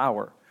walk in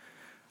power.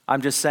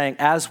 I'm just saying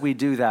as we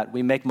do that,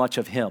 we make much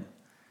of him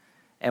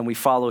and we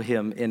follow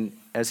him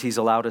as he's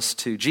allowed us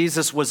to.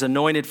 Jesus was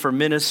anointed for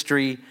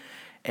ministry,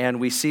 and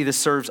we see this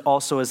serves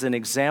also as an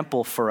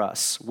example for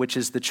us, which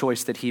is the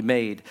choice that he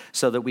made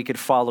so that we could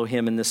follow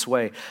him in this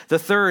way. The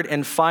third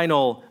and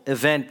final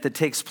event that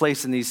takes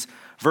place in these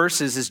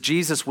verses is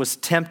Jesus was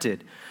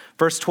tempted.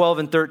 Verse 12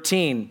 and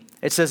 13,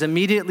 it says,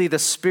 immediately the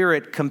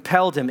Spirit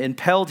impelled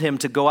him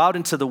to go out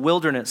into the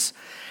wilderness.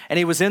 And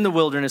he was in the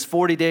wilderness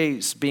 40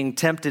 days being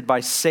tempted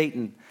by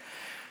Satan.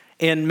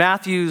 In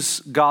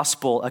Matthew's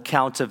gospel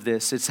account of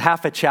this, it's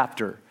half a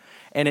chapter,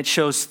 and it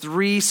shows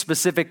 3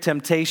 specific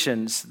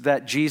temptations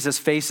that Jesus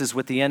faces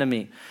with the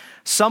enemy.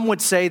 Some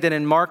would say that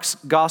in Mark's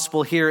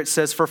gospel here, it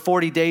says for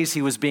 40 days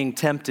he was being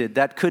tempted.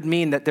 That could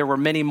mean that there were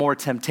many more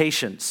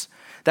temptations.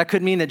 That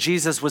could mean that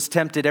Jesus was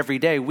tempted every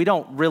day. We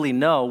don't really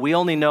know. We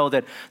only know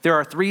that there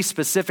are 3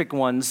 specific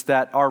ones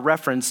that are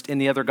referenced in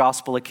the other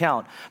gospel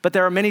account. But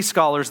there are many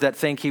scholars that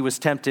think he was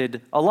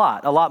tempted a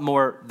lot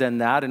more than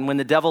that. And when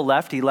the devil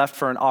left, he left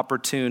for an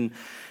opportune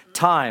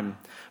time.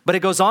 But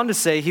it goes on to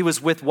say he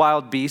was with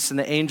wild beasts and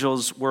the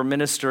angels were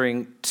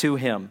ministering to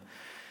him.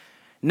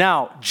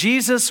 Now,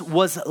 Jesus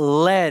was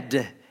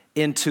led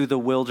into the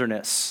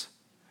wilderness.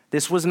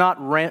 This was not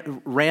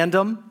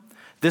random.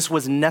 This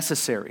was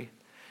necessary.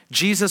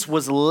 Jesus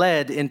was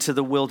led into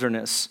the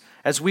wilderness.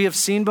 As we have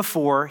seen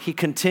before, he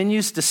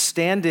continues to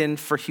stand in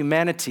for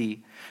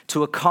humanity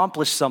to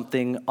accomplish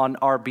something on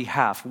our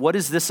behalf. What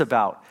is this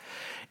about?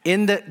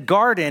 In the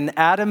garden,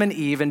 Adam and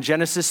Eve in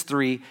Genesis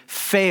 3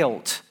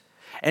 failed.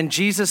 And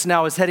Jesus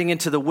now is heading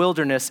into the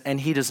wilderness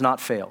and he does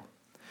not fail.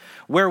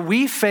 Where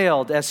we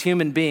failed as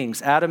human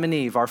beings, Adam and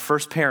Eve, our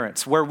first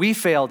parents, where we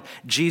failed,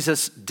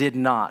 Jesus did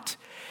not.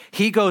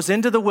 He goes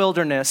into the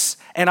wilderness,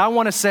 and I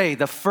want to say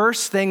the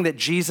first thing that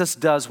Jesus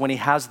does when he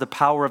has the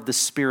power of the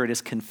Spirit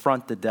is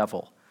confront the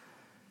devil.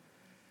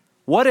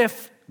 What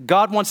if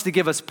God wants to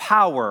give us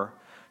power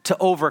to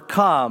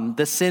overcome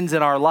the sins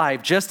in our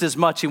life just as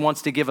much he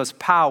wants to give us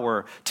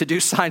power to do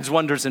signs,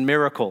 wonders, and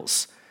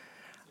miracles?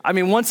 I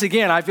mean, once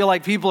again, I feel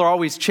like people are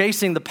always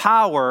chasing the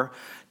power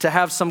to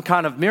have some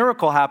kind of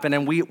miracle happen,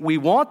 and we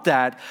want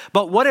that.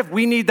 But what if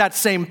we need that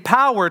same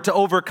power to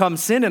overcome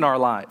sin in our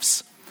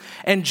lives?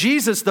 And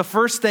Jesus, the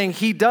first thing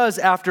he does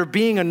after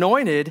being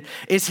anointed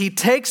is he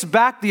takes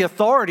back the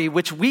authority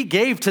which we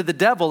gave to the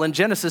devil in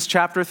Genesis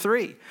chapter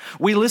 3.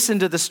 We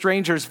listened to the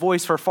stranger's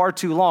voice for far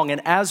too long,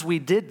 and as we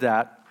did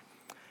that,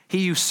 he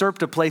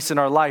usurped a place in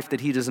our life that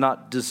he does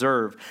not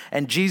deserve.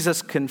 And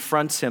Jesus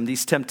confronts him.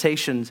 These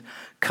temptations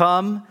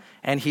come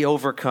and he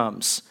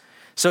overcomes.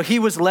 So he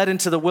was led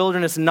into the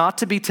wilderness not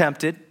to be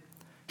tempted.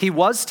 He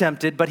was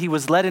tempted, but he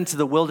was led into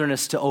the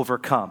wilderness to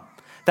overcome.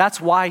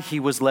 That's why he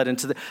was led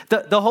into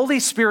the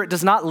Holy Spirit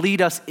does not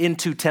lead us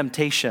into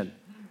temptation.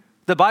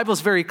 The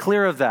Bible's very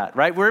clear of that,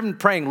 right? We're even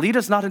praying, lead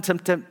us not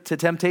into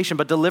temptation,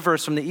 but deliver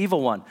us from the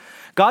evil one.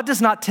 God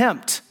does not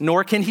tempt,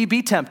 nor can he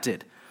be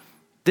tempted.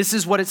 This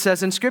is what it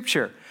says in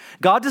Scripture.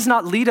 God does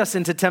not lead us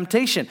into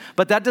temptation,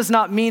 but that does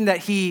not mean that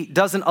he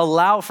doesn't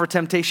allow for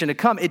temptation to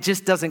come. It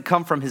just doesn't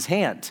come from his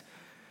hand.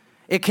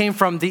 It came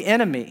from the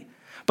enemy.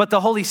 But the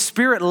Holy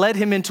Spirit led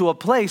him into a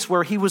place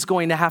where he was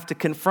going to have to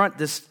confront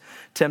this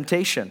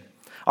temptation.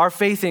 Our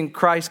faith in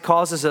Christ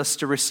causes us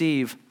to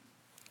receive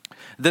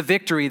the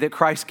victory that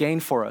Christ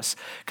gained for us.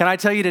 Can I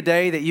tell you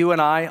today that you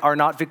and I are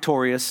not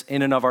victorious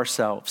in and of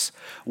ourselves?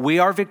 We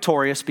are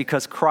victorious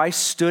because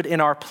Christ stood in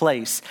our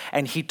place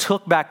and he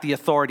took back the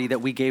authority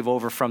that we gave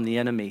over from the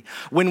enemy.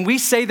 When we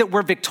say that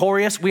we're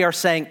victorious, we are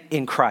saying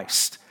in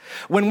Christ.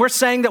 When we're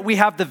saying that we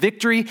have the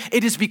victory,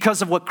 it is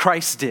because of what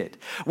Christ did.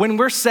 When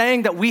we're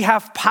saying that we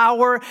have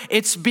power,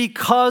 it's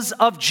because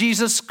of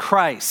Jesus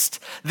Christ.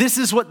 This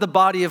is what the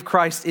body of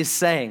Christ is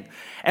saying.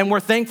 And we're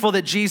thankful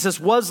that Jesus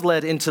was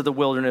led into the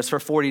wilderness for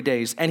 40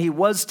 days, and he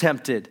was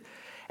tempted,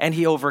 and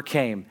he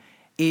overcame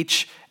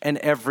each and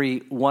every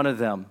one of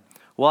them.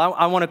 Well,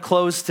 I want to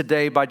close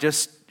today by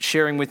just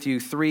sharing with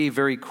you 3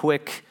 very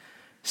quick,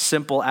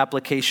 simple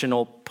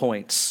applicational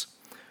points.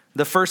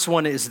 The first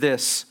one is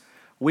this.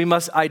 We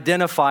must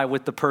identify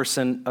with the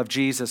person of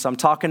Jesus. I'm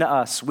talking to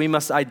us. We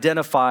must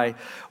identify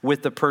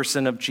with the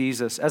person of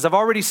Jesus. As I've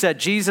already said,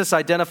 Jesus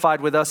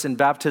identified with us in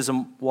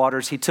baptism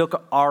waters. He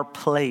took our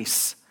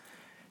place.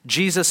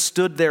 Jesus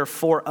stood there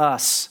for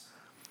us.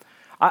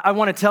 I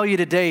want to tell you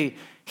today,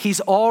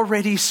 he's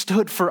already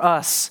stood for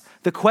us.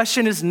 The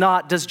question is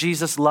not, does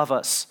Jesus love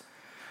us?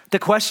 The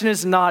question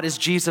is not, is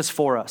Jesus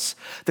for us?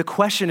 The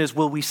question is,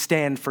 will we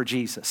stand for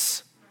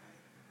Jesus?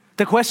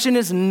 The question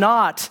is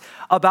not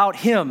about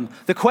him.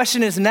 The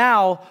question is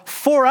now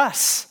for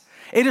us.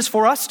 It is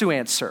for us to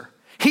answer.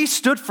 He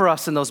stood for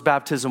us in those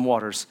baptism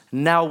waters.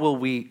 Now will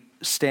we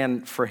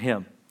stand for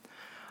him?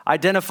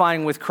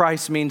 Identifying with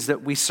Christ means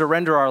that we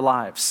surrender our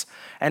lives.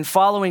 And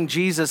following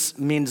Jesus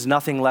means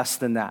nothing less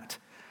than that.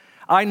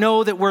 I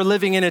know that we're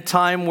living in a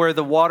time where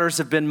the waters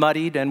have been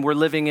muddied, and we're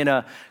living in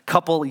a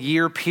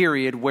couple-year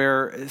period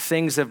where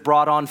things have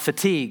brought on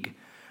fatigue.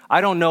 I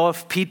don't know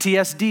if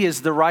PTSD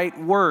is the right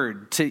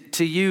word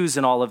to use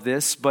in all of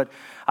this, but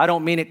I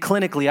don't mean it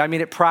clinically. I mean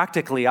it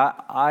practically.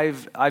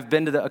 I've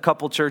been to a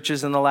couple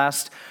churches in the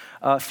last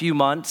few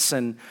months,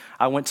 and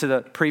I went to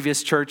the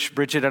previous church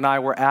Bridget and I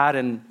were at,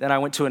 and then I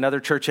went to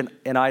another church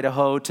in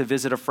Idaho to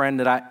visit a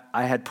friend that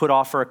I had put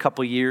off for a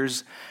couple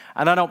years.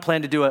 And I don't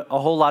plan to do a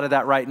whole lot of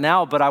that right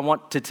now, but I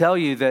want to tell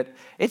you that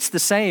it's the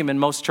same in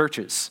most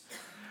churches.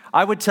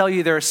 I would tell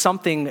you there is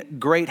something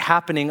great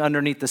happening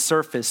underneath the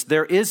surface.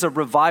 There is a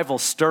revival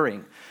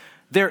stirring.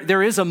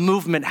 There is a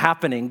movement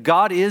happening.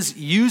 God is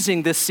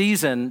using this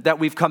season that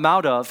we've come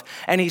out of,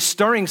 and he's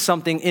stirring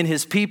something in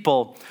his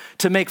people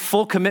to make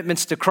full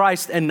commitments to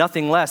Christ and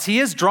nothing less. He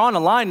has drawn a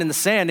line in the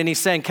sand, and he's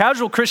saying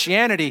casual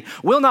Christianity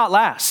will not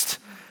last.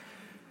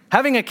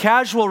 Having a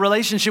casual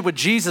relationship with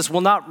Jesus will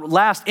not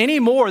last any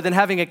more than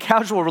having a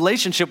casual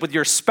relationship with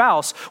your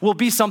spouse will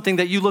be something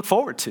that you look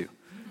forward to.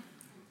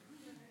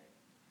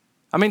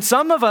 I mean,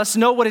 some of us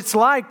know what it's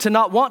like to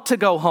not want to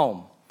go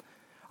home.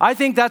 I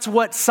think that's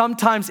what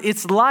sometimes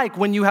it's like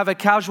when you have a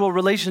casual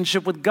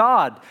relationship with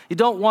God. You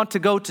don't want to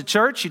go to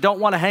church. You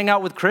don't want to hang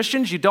out with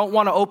Christians. You don't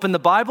want to open the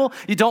Bible.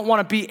 You don't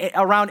want to be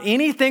around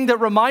anything that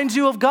reminds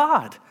you of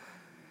God.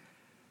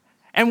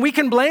 And we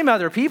can blame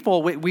other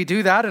people. We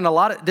do that, and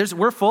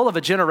we're full of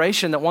a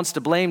generation that wants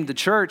to blame the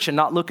church and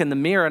not look in the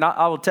mirror. And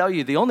I will tell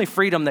you, the only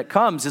freedom that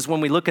comes is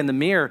when we look in the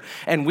mirror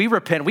and we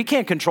repent. We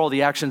can't control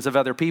the actions of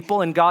other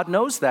people, and God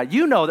knows that.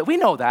 You know that. We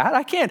know that.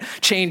 I can't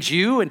change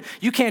you, and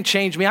you can't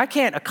change me. I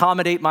can't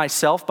accommodate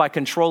myself by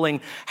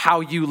controlling how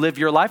you live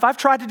your life. I've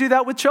tried to do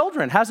that with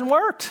children. It hasn't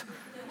worked.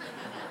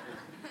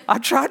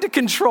 I've tried to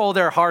control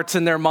their hearts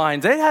and their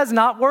minds. It has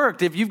not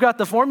worked. If you've got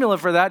the formula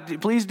for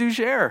that, please do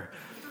share.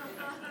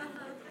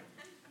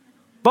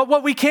 But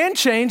what we can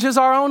change is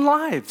our own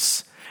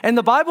lives. And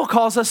the Bible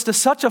calls us to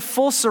such a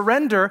full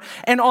surrender.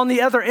 And on the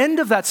other end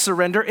of that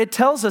surrender, it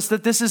tells us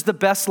that this is the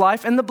best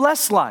life and the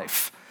blessed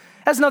life.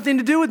 It has nothing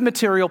to do with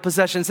material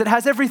possessions. It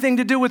has everything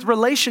to do with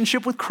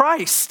relationship with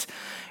Christ.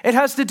 It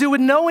has to do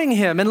with knowing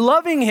Him and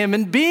loving Him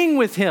and being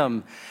with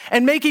Him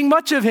and making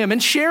much of Him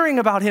and sharing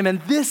about Him.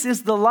 And this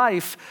is the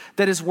life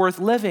that is worth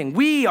living.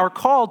 We are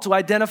called to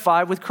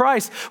identify with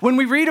Christ. When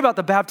we read about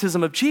the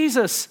baptism of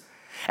Jesus,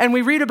 and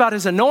we read about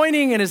His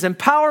anointing and His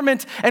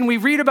empowerment, and we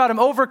read about Him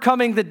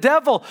overcoming the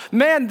devil,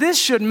 man, this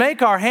should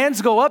make our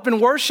hands go up in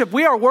worship.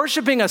 We are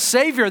worshiping a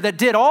Savior that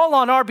did all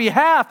on our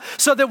behalf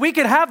so that we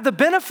could have the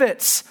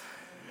benefits.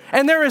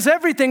 And there is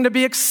everything to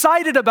be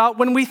excited about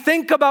when we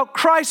think about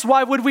Christ.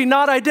 Why would we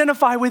not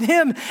identify with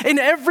Him in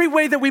every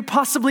way that we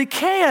possibly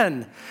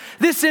can?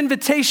 This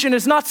invitation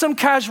is not some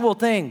casual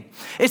thing.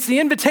 It's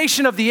the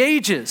invitation of the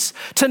ages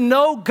to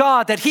know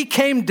God, that He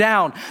came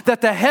down,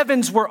 that the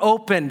heavens were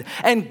opened,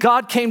 and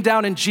God came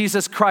down in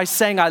Jesus Christ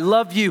saying, I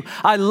love you,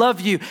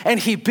 and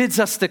He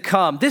bids us to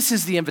come. This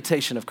is the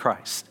invitation of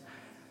Christ.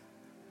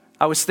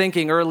 I was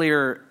thinking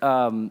earlier,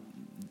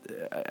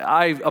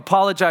 I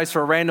apologize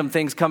for random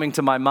things coming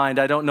to my mind.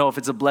 I don't know if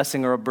it's a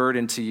blessing or a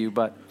burden to you,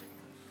 but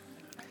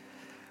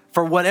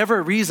for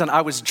whatever reason,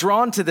 I was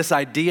drawn to this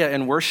idea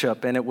in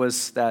worship, and it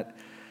was that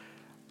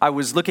I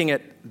was looking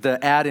at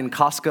the ad in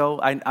Costco.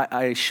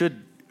 I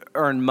should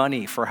earn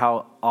money for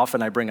how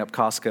often I bring up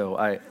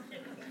Costco.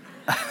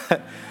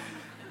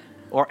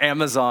 Or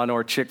Amazon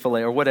or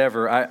Chick-fil-A or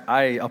whatever.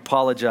 I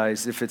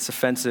apologize if it's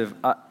offensive.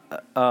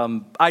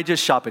 I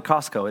just shop at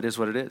Costco. It is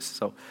what it is.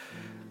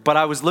 But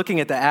I was looking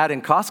at the ad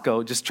in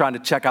Costco, just trying to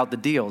check out the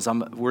deals.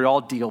 We're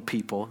all deal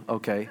people,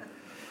 okay?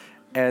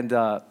 And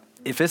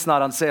if it's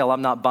not on sale,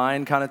 I'm not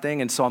buying kind of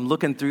thing. And so I'm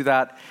looking through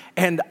that.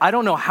 And I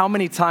don't know how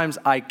many times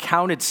I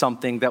counted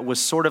something that was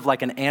sort of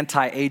like an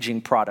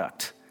anti-aging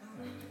product.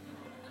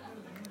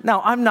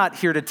 Now, I'm not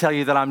here to tell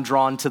you that I'm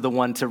drawn to the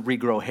one to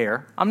regrow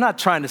hair. I'm not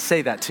trying to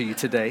say that to you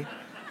today.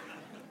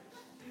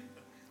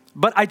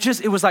 But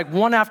it was like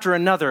one after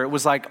another. It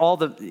was like all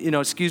the,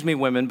 excuse me,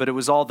 women, but it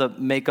was all the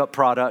makeup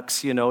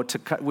products, we want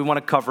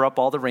to cover up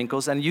all the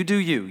wrinkles. And you do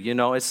you,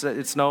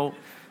 it's no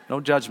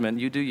judgment.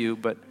 You do you,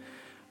 but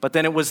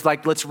then it was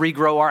like, let's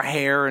regrow our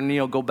hair and,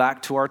 go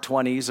back to our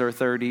 20s or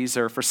 30s,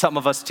 or for some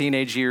of us,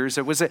 teenage years.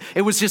 It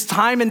was just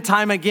time and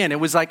time again. It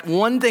was like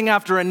one thing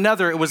after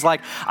another. It was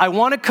like, I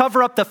want to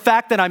cover up the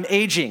fact that I'm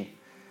aging.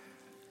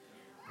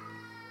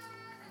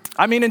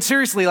 I mean, and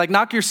seriously, like,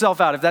 knock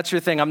yourself out if that's your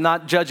thing. I'm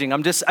not judging.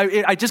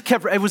 I just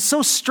kept, it was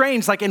so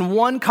strange. Like in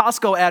one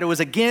Costco ad, it was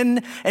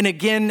again and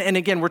again and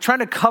again. We're trying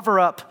to cover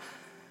up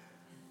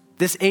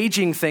this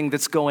aging thing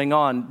that's going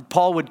on.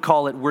 Paul would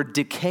call it, we're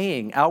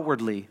decaying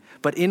outwardly,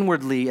 but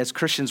inwardly as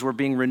Christians, we're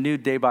being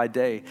renewed day by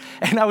day.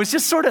 And I was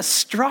just sort of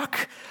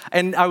struck,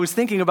 and I was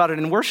thinking about it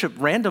in worship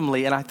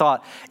randomly, and I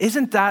thought,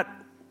 isn't that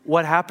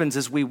what happens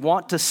is we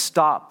want to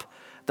stop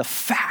the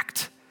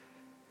fact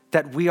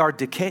that we are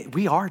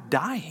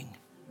dying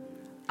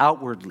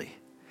outwardly.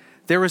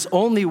 There is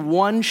only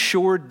one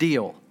sure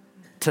deal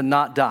to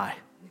not die.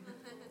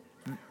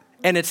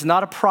 And it's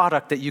not a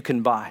product that you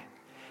can buy.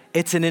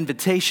 It's an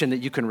invitation that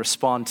you can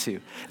respond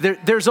to.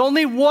 There's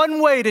only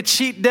one way to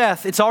cheat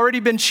death. It's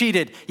already been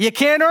cheated. You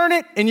can't earn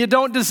it and you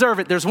don't deserve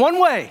it. There's one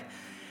way.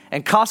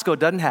 And Costco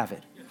doesn't have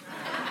it.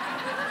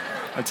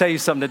 I'll tell you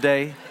something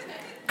today.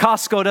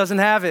 Costco doesn't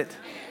have it.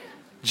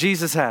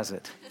 Jesus has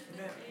it.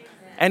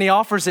 And He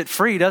offers it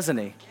free, doesn't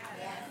He?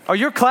 Oh,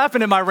 you're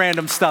clapping at my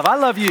random stuff. I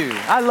love you.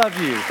 I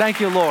love you. Thank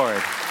you, Lord.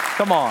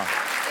 Come on.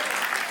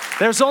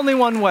 There's only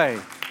one way.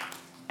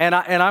 And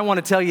I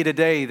want to tell you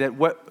today that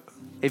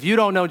if you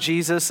don't know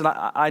Jesus, and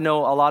I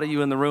know a lot of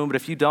you in the room, but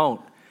if you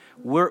don't,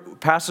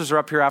 pastors are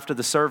up here after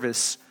the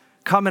service.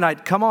 Come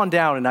on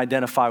down and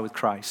identify with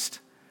Christ.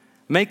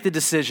 Make the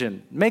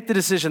decision. Make the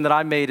decision that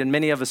I made and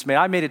many of us made.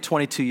 I made it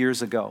 22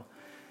 years ago.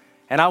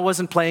 And I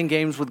wasn't playing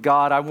games with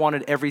God. I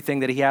wanted everything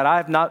that He had.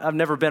 I've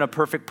never been a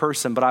perfect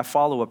person, but I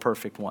follow a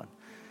perfect one.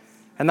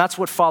 And that's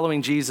what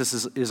following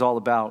Jesus is all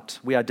about.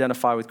 We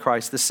identify with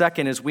Christ. The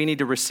second is we need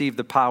to receive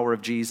the power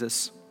of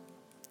Jesus.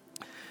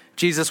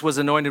 Jesus was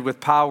anointed with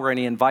power, and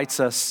He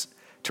invites us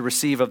to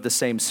receive of the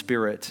same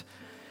Spirit.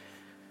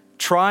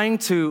 Trying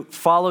to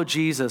follow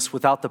Jesus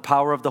without the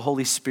power of the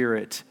Holy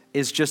Spirit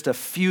is just a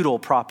futile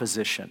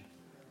proposition.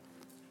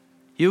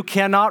 You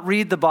cannot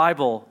read the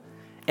Bible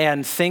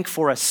and think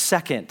for a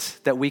second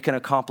that we can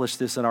accomplish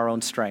this in our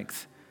own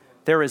strength.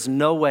 There is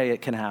no way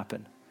it can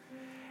happen.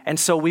 And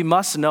so we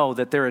must know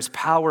that there is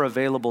power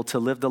available to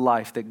live the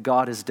life that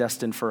God has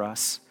destined for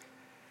us.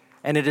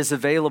 And it is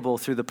available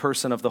through the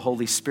person of the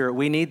Holy Spirit.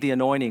 We need the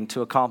anointing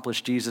to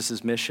accomplish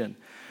Jesus' mission.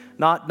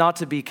 Not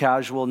to be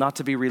casual, not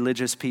to be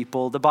religious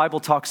people. The Bible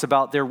talks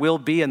about there will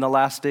be in the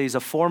last days a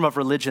form of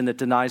religion that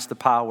denies the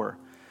power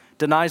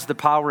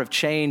of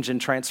change and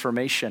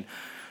transformation.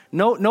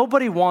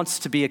 Nobody wants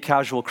to be a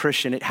casual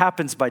Christian. It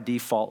happens by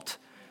default.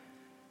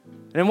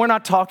 And we're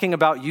not talking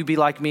about you be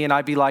like me and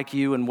I be like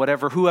you and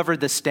whoever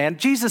the standard.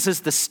 Jesus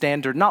is the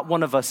standard, not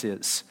one of us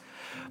is.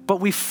 But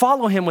we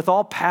follow him with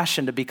all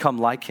passion to become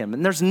like him.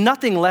 And there's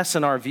nothing less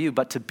in our view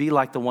but to be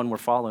like the one we're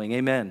following.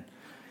 Amen.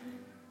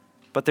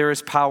 But there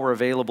is power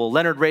available.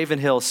 Leonard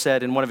Ravenhill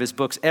said in one of his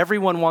books,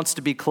 everyone wants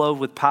to be clothed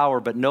with power,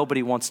 but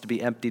nobody wants to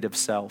be emptied of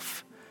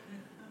self.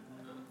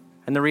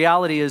 And the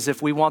reality is,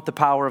 if we want the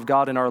power of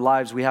God in our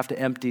lives, we have to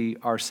empty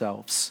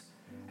ourselves.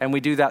 And we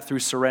do that through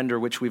surrender,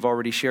 which we've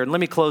already shared. And let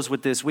me close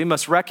with this. We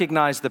must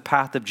recognize the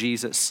path of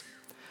Jesus.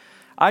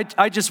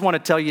 I just want to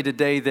tell you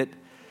today that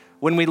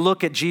when we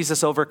look at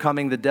Jesus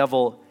overcoming the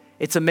devil,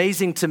 it's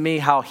amazing to me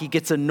how he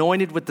gets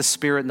anointed with the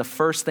Spirit, and the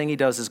first thing he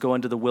does is go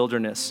into the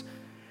wilderness.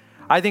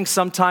 I think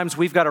sometimes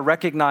we've got to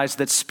recognize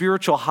that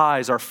spiritual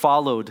highs are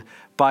followed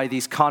by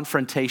these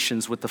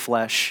confrontations with the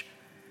flesh,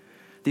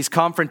 these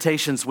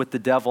confrontations with the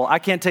devil. I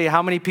can't tell you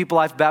how many people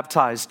I've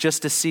baptized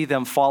just to see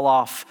them fall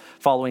off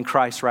following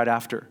Christ right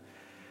after.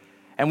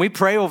 And we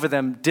pray over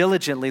them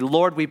diligently.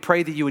 Lord, we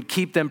pray that you would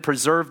keep them,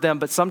 preserve them,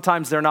 but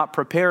sometimes they're not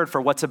prepared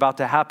for what's about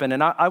to happen.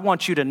 And I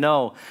want you to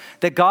know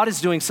that God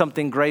is doing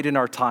something great in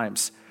our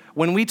times.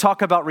 When we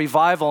talk about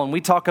revival and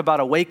we talk about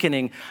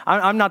awakening,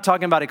 I'm not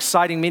talking about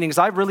exciting meetings.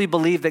 I really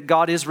believe that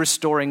God is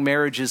restoring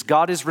marriages.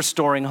 God is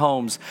restoring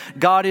homes.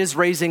 God is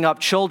raising up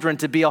children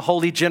to be a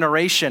holy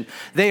generation.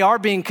 They are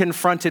being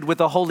confronted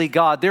with a holy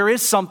God. There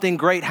is something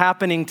great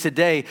happening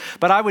today.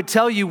 But I would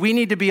tell you, we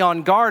need to be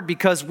on guard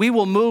because we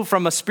will move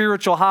from a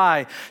spiritual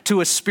high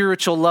to a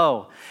spiritual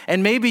low.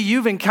 And maybe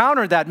you've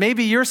encountered that.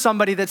 Maybe you're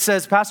somebody that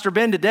says, Pastor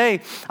Ben,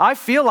 today, I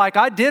feel like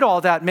I did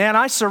all that, man.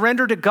 I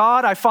surrendered to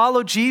God. I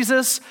followed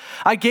Jesus.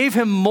 I gave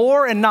him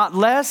more and not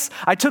less.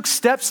 I took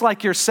steps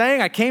like you're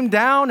saying. I came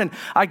down and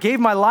I gave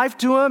my life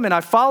to him and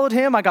I followed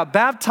him. I got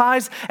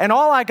baptized and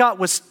all I got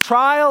was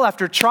trial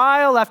after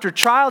trial after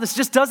trial. This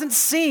just doesn't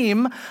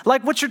seem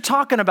like what you're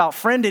talking about,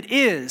 friend. It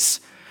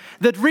is.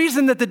 The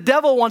reason that the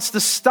devil wants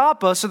to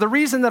stop us, or the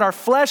reason that our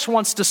flesh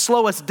wants to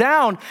slow us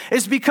down,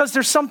 is because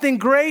there's something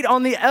great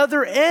on the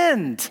other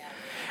end.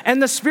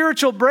 And the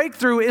spiritual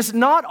breakthrough is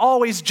not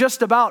always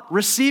just about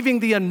receiving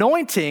the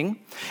anointing.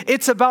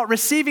 It's about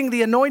receiving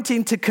the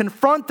anointing to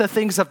confront the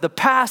things of the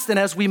past. And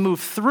as we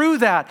move through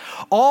that,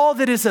 all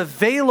that is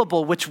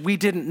available, which we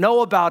didn't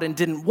know about and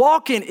didn't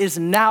walk in, is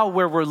now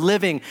where we're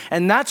living.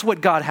 And that's what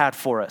God had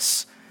for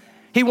us.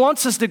 He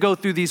wants us to go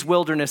through these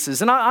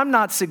wildernesses. And I'm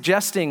not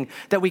suggesting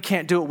that we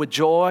can't do it with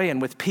joy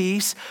and with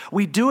peace.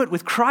 We do it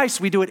with Christ.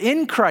 We do it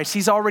in Christ.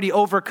 He's already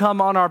overcome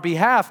on our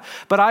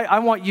behalf. But I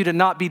want you to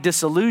not be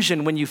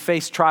disillusioned when you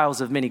face trials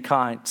of many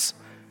kinds.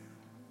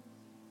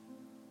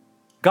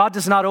 God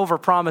does not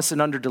overpromise and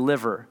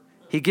underdeliver.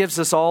 He gives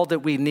us all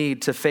that we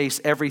need to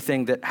face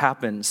everything that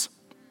happens.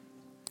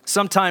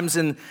 Sometimes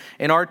in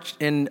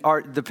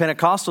the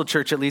Pentecostal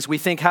church, at least, we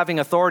think having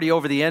authority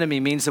over the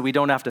enemy means that we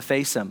don't have to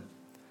face him.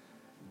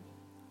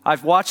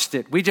 I've watched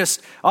it. We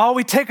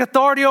take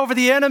authority over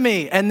the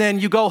enemy, and then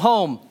you go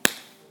home.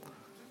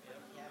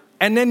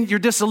 And then you're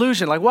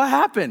disillusioned. Like, what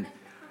happened?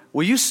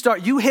 Well,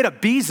 you hit a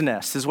bee's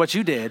nest is what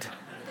you did.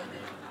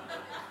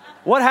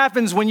 What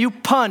happens when you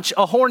punch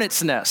a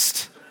hornet's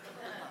nest?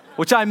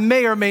 Which I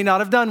may or may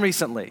not have done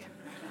recently.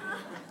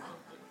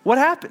 What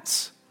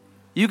happens?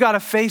 You got to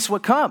face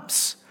what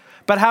comes.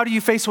 But how do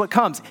you face what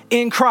comes?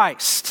 In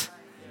Christ.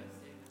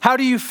 How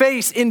do you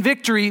face in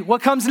victory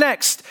what comes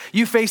next?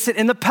 You face it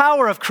in the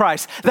power of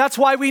Christ. That's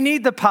why we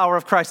need the power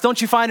of Christ. Don't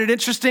you find it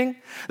interesting?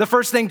 The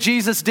first thing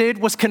Jesus did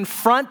was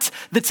confront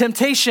the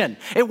temptation.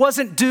 It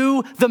wasn't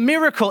do the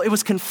miracle. It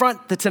was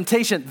confront the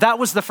temptation. That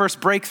was the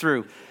first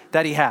breakthrough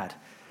that he had.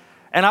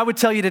 And I would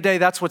tell you today,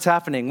 that's what's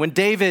happening. When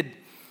David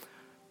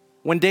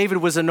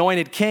was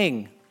anointed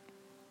king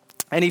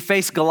and he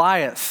faced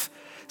Goliath,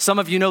 some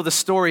of you know the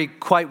story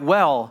quite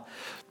well.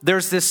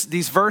 There's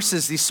these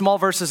verses, these small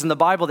verses in the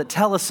Bible that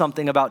tell us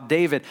something about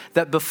David,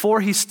 that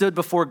before he stood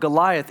before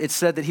Goliath, it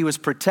said that he was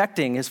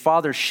protecting his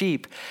father's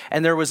sheep,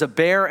 and there was a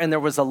bear and there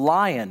was a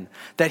lion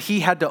that he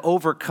had to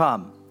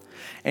overcome.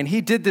 And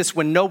he did this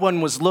when no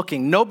one was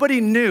looking.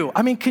 Nobody knew.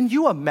 I mean, can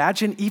you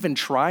imagine even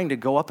trying to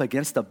go up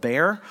against a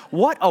bear?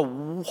 What a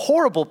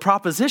horrible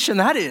proposition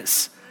that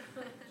is.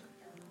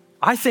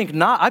 I think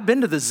not. I've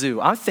been to the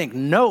zoo. I think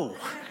no.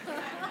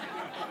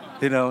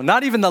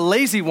 Not even the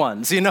lazy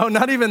ones,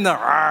 not even the,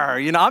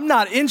 I'm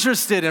not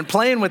interested in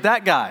playing with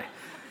that guy.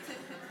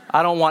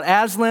 I don't want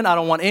Aslan. I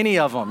don't want any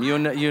of them.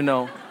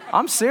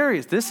 I'm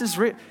serious. This is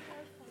real.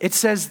 It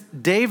says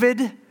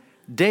David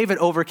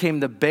overcame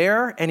the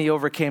bear and he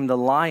overcame the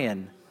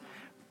lion,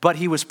 but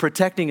he was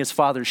protecting his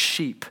father's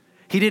sheep.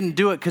 He didn't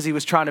do it because he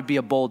was trying to be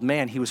a bold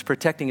man. He was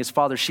protecting his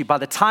father's sheep. By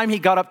the time he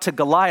got up to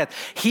Goliath,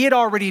 he had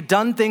already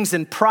done things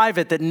in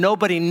private that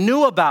nobody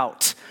knew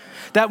about.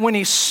 That when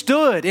he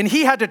stood, and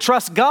he had to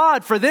trust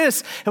God for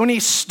this, and when he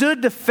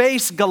stood to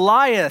face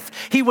Goliath,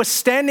 he was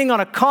standing on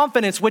a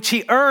confidence which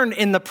he earned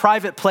in the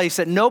private place,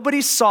 that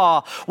nobody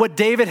saw what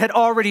David had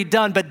already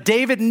done. But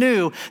David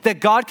knew that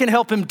God can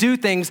help him do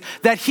things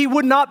that he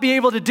would not be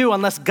able to do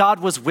unless God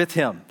was with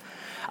him.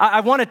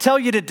 I want to tell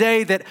you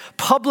today that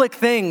public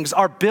things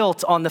are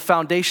built on the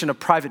foundation of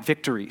private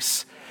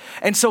victories.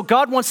 And so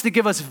God wants to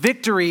give us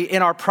victory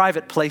in our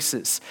private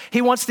places.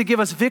 He wants to give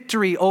us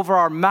victory over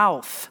our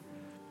mouth.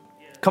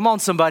 Come on,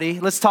 somebody,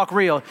 let's talk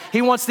real.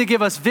 He wants to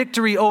give us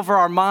victory over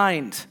our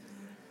mind,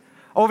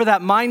 over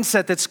that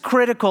mindset that's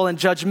critical and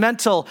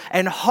judgmental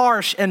and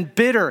harsh and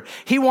bitter.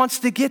 He wants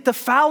to get the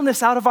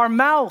foulness out of our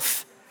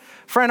mouth.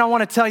 Friend, I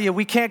want to tell you,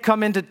 we can't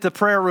come into the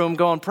prayer room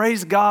going,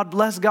 praise God,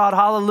 bless God,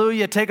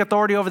 hallelujah, take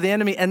authority over the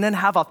enemy, and then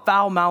have a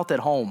foul mouth at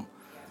home.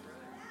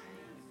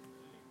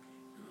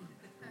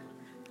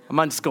 I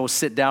might just go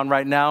sit down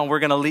right now, and we're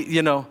going to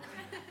leave,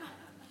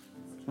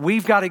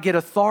 We've got to get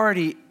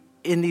authority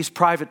in these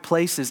private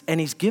places, and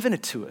he's given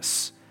it to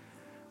us.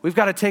 We've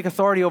got to take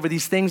authority over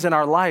these things in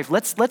our life.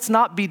 Let's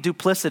not be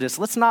duplicitous.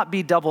 Let's not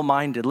be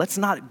double-minded. Let's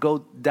not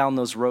go down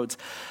those roads.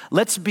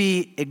 Let's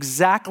be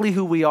exactly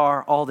who we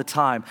are all the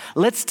time.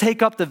 Let's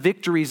take up the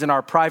victories in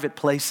our private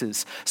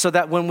places so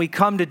that when we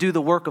come to do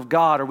the work of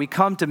God or we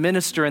come to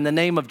minister in the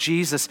name of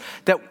Jesus,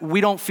 that we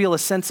don't feel a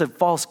sense of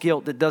false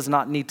guilt that does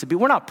not need to be.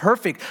 We're not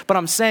perfect, but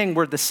I'm saying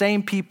we're the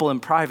same people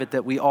in private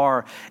that we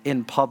are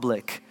in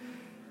public.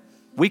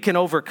 We can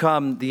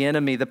overcome the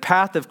enemy. The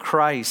path of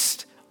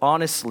Christ,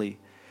 honestly,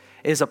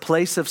 is a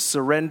place of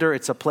surrender.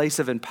 It's a place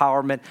of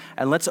empowerment.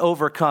 And let's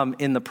overcome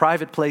in the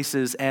private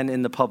places and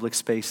in the public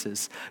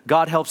spaces.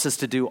 God helps us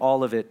to do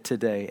all of it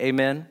today.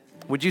 Amen.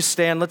 Would you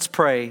stand? Let's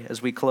pray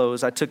as we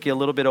close. I took you a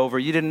little bit over.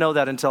 You didn't know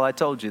that until I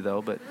told you,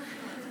 though. But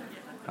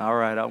all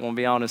right, I won't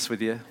be honest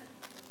with you.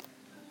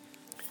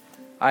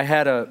 I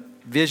had a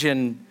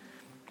vision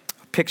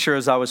picture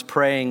as I was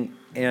praying,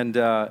 and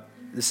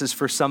this is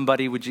for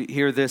somebody. Would you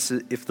hear this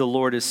if the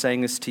Lord is saying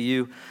this to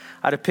you?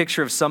 I had a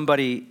picture of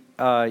somebody.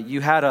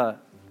 You had a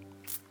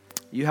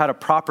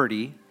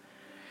property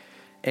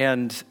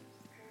and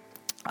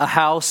a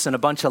house and a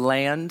bunch of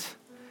land,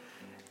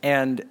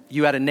 and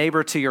you had a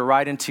neighbor to your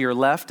right and to your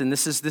left. And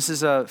this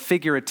is a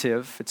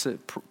figurative. It's a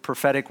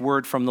prophetic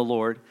word from the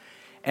Lord.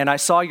 And I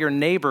saw your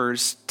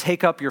neighbors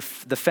take up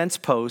the fence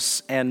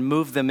posts and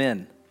move them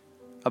in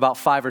about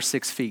 5 or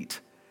 6 feet,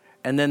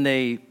 and then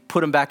they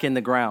put them back in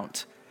the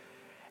ground.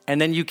 And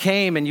then you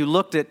came and you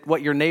looked at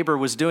what your neighbor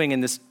was doing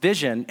in this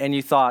vision, and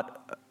you thought,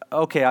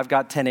 okay, I've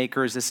got 10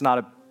 acres. It's not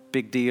a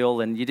big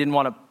deal. And you didn't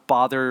want to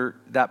bother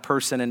that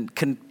person and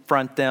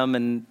confront them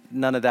and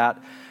none of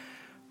that.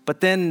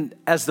 But then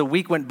as the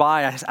week went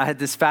by, I had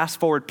this fast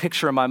forward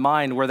picture in my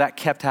mind where that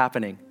kept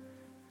happening,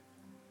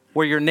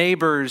 where your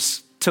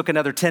neighbors took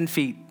another 10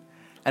 feet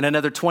and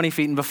another 20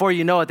 feet. And before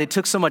you know it, they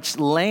took so much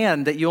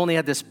land that you only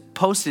had this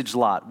postage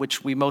lot,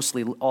 which we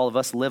mostly, all of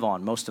us live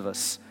on, most of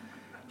us.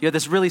 You had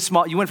this really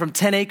small, you went from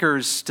 10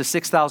 acres to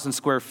 6,000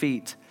 square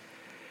feet.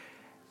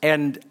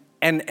 And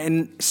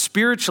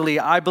spiritually,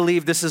 I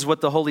believe this is what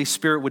the Holy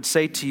Spirit would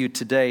say to you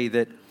today,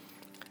 that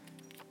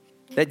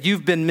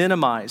you've been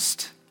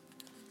minimized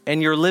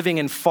and you're living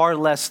in far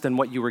less than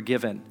what you were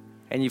given,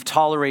 and you've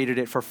tolerated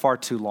it for far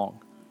too long.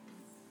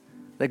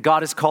 That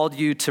God has called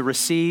you to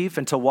receive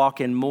and to walk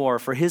in more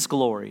for His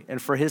glory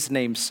and for His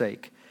name's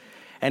sake.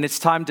 And it's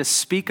time to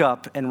speak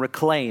up and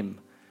reclaim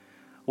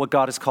what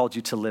God has called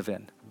you to live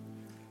in.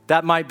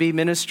 That might be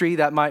ministry,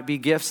 that might be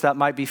gifts, that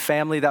might be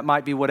family, that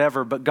might be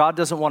whatever, but God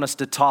doesn't want us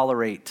to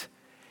tolerate.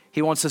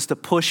 He wants us to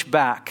push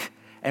back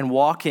and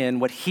walk in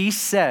what He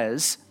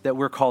says that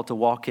we're called to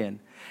walk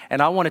in.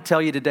 And I want to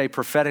tell you today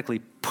prophetically,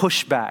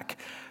 push back,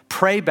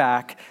 pray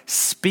back,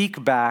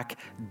 speak back.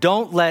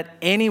 Don't let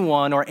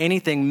anyone or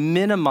anything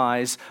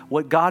minimize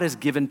what God has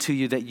given to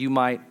you that you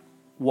might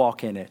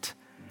walk in it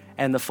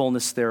and the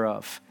fullness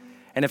thereof.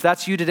 And if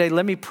that's you today,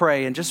 let me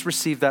pray and just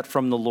receive that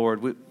from the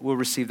Lord. We'll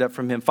receive that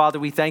from Him. Father,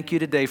 we thank you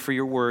today for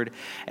your word.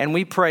 And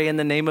we pray in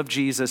the name of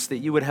Jesus that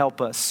you would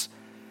help us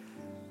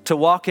to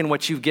walk in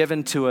what you've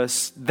given to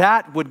us.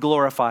 That would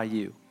glorify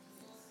you.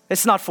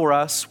 It's not for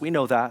us. We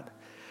know that.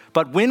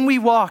 But when we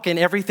walk in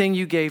everything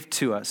you gave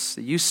to us,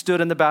 that you stood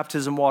in the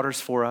baptism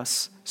waters for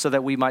us so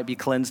that we might be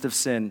cleansed of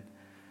sin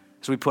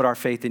as we put our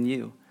faith in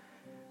you.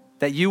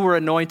 That you were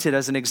anointed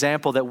as an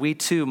example that we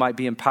too might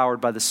be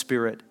empowered by the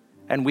Spirit.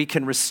 And we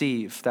can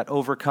receive that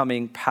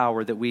overcoming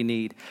power that we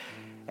need.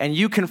 And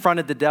you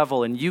confronted the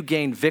devil and you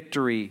gained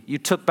victory. You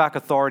took back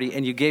authority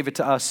and you gave it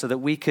to us so that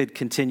we could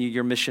continue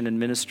your mission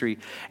and ministry.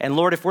 And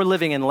Lord, if we're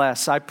living in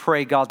less, I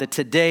pray, God, that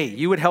today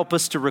you would help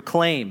us to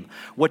reclaim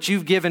what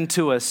you've given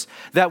to us,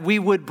 that we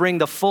would bring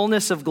the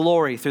fullness of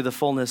glory through the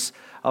fullness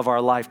of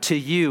our life to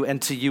you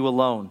and to you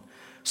alone.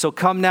 So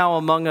come now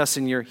among us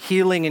in your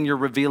healing and your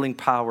revealing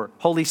power.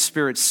 Holy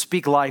Spirit,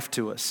 speak life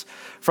to us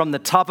from the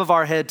top of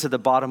our head to the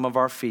bottom of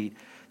our feet.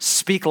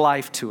 Speak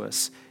life to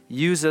us.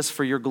 Use us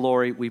for your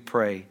glory, we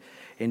pray.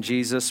 In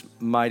Jesus'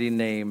 mighty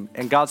name.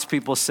 And God's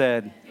people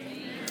said,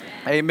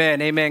 amen.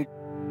 Amen.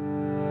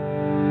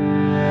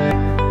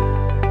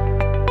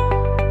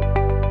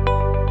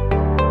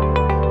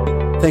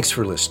 Thanks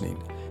for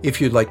listening. If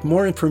you'd like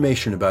more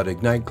information about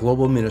Ignite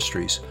Global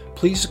Ministries,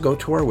 please go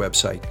to our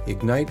website,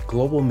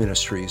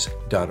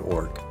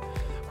 igniteglobalministries.org.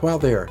 While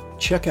there,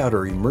 check out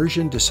our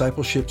Immersion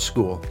Discipleship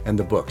School and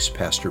the books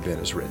Pastor Ben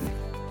has written.